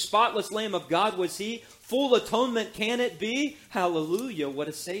helpless we, spotless Lamb of God was he, full atonement can it be? Hallelujah, what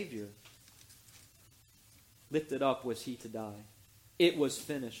a Savior. Lifted up was he to die. It was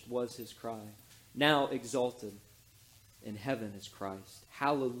finished was his cry. Now exalted in heaven is Christ.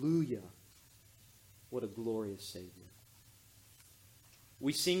 Hallelujah, what a glorious Savior.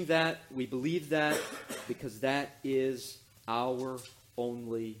 We sing that, we believe that, because that is our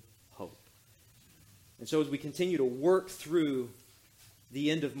only hope. And so as we continue to work through the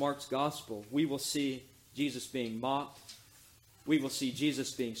end of Mark's gospel, we will see Jesus being mocked. We will see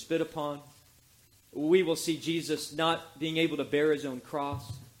Jesus being spit upon. We will see Jesus not being able to bear his own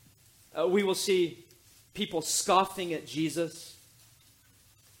cross. We will see people scoffing at Jesus.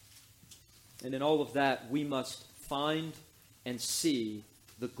 And in all of that, we must find and see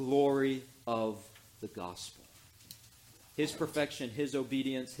the glory of the gospel. His perfection, his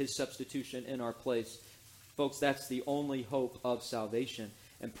obedience, his substitution in our place. Folks, that's the only hope of salvation.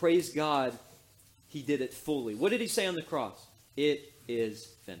 And praise God, he did it fully. What did he say on the cross? It is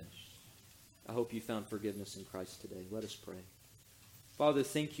finished. I hope you found forgiveness in Christ today. Let us pray. Father,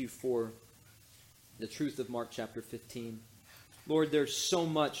 thank you for the truth of Mark chapter 15. Lord, there's so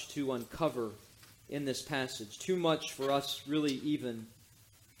much to uncover in this passage. Too much for us really even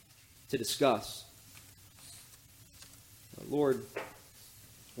to discuss. Lord,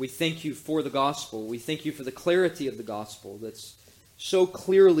 we thank you for the gospel. We thank you for the clarity of the gospel that's so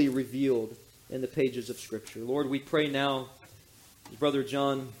clearly revealed in the pages of Scripture. Lord, we pray now, Brother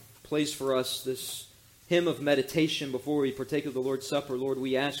John plays for us this hymn of meditation before we partake of the Lord's Supper. Lord,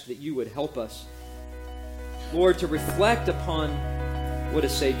 we ask that you would help us, Lord, to reflect upon what a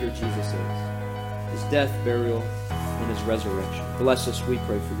Savior Jesus is. His death, burial, and his resurrection. Bless us, we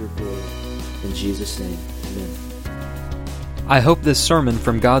pray, for your glory. In Jesus' name, amen. I hope this sermon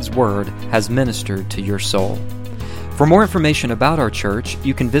from God's Word has ministered to your soul. For more information about our church,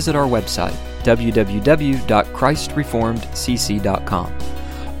 you can visit our website, www.christreformedcc.com.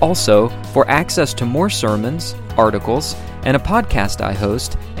 Also, for access to more sermons, articles, and a podcast I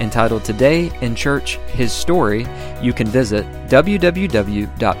host entitled Today in Church, His Story, you can visit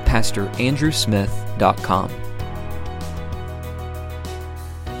www.pastorandrewsmith.com.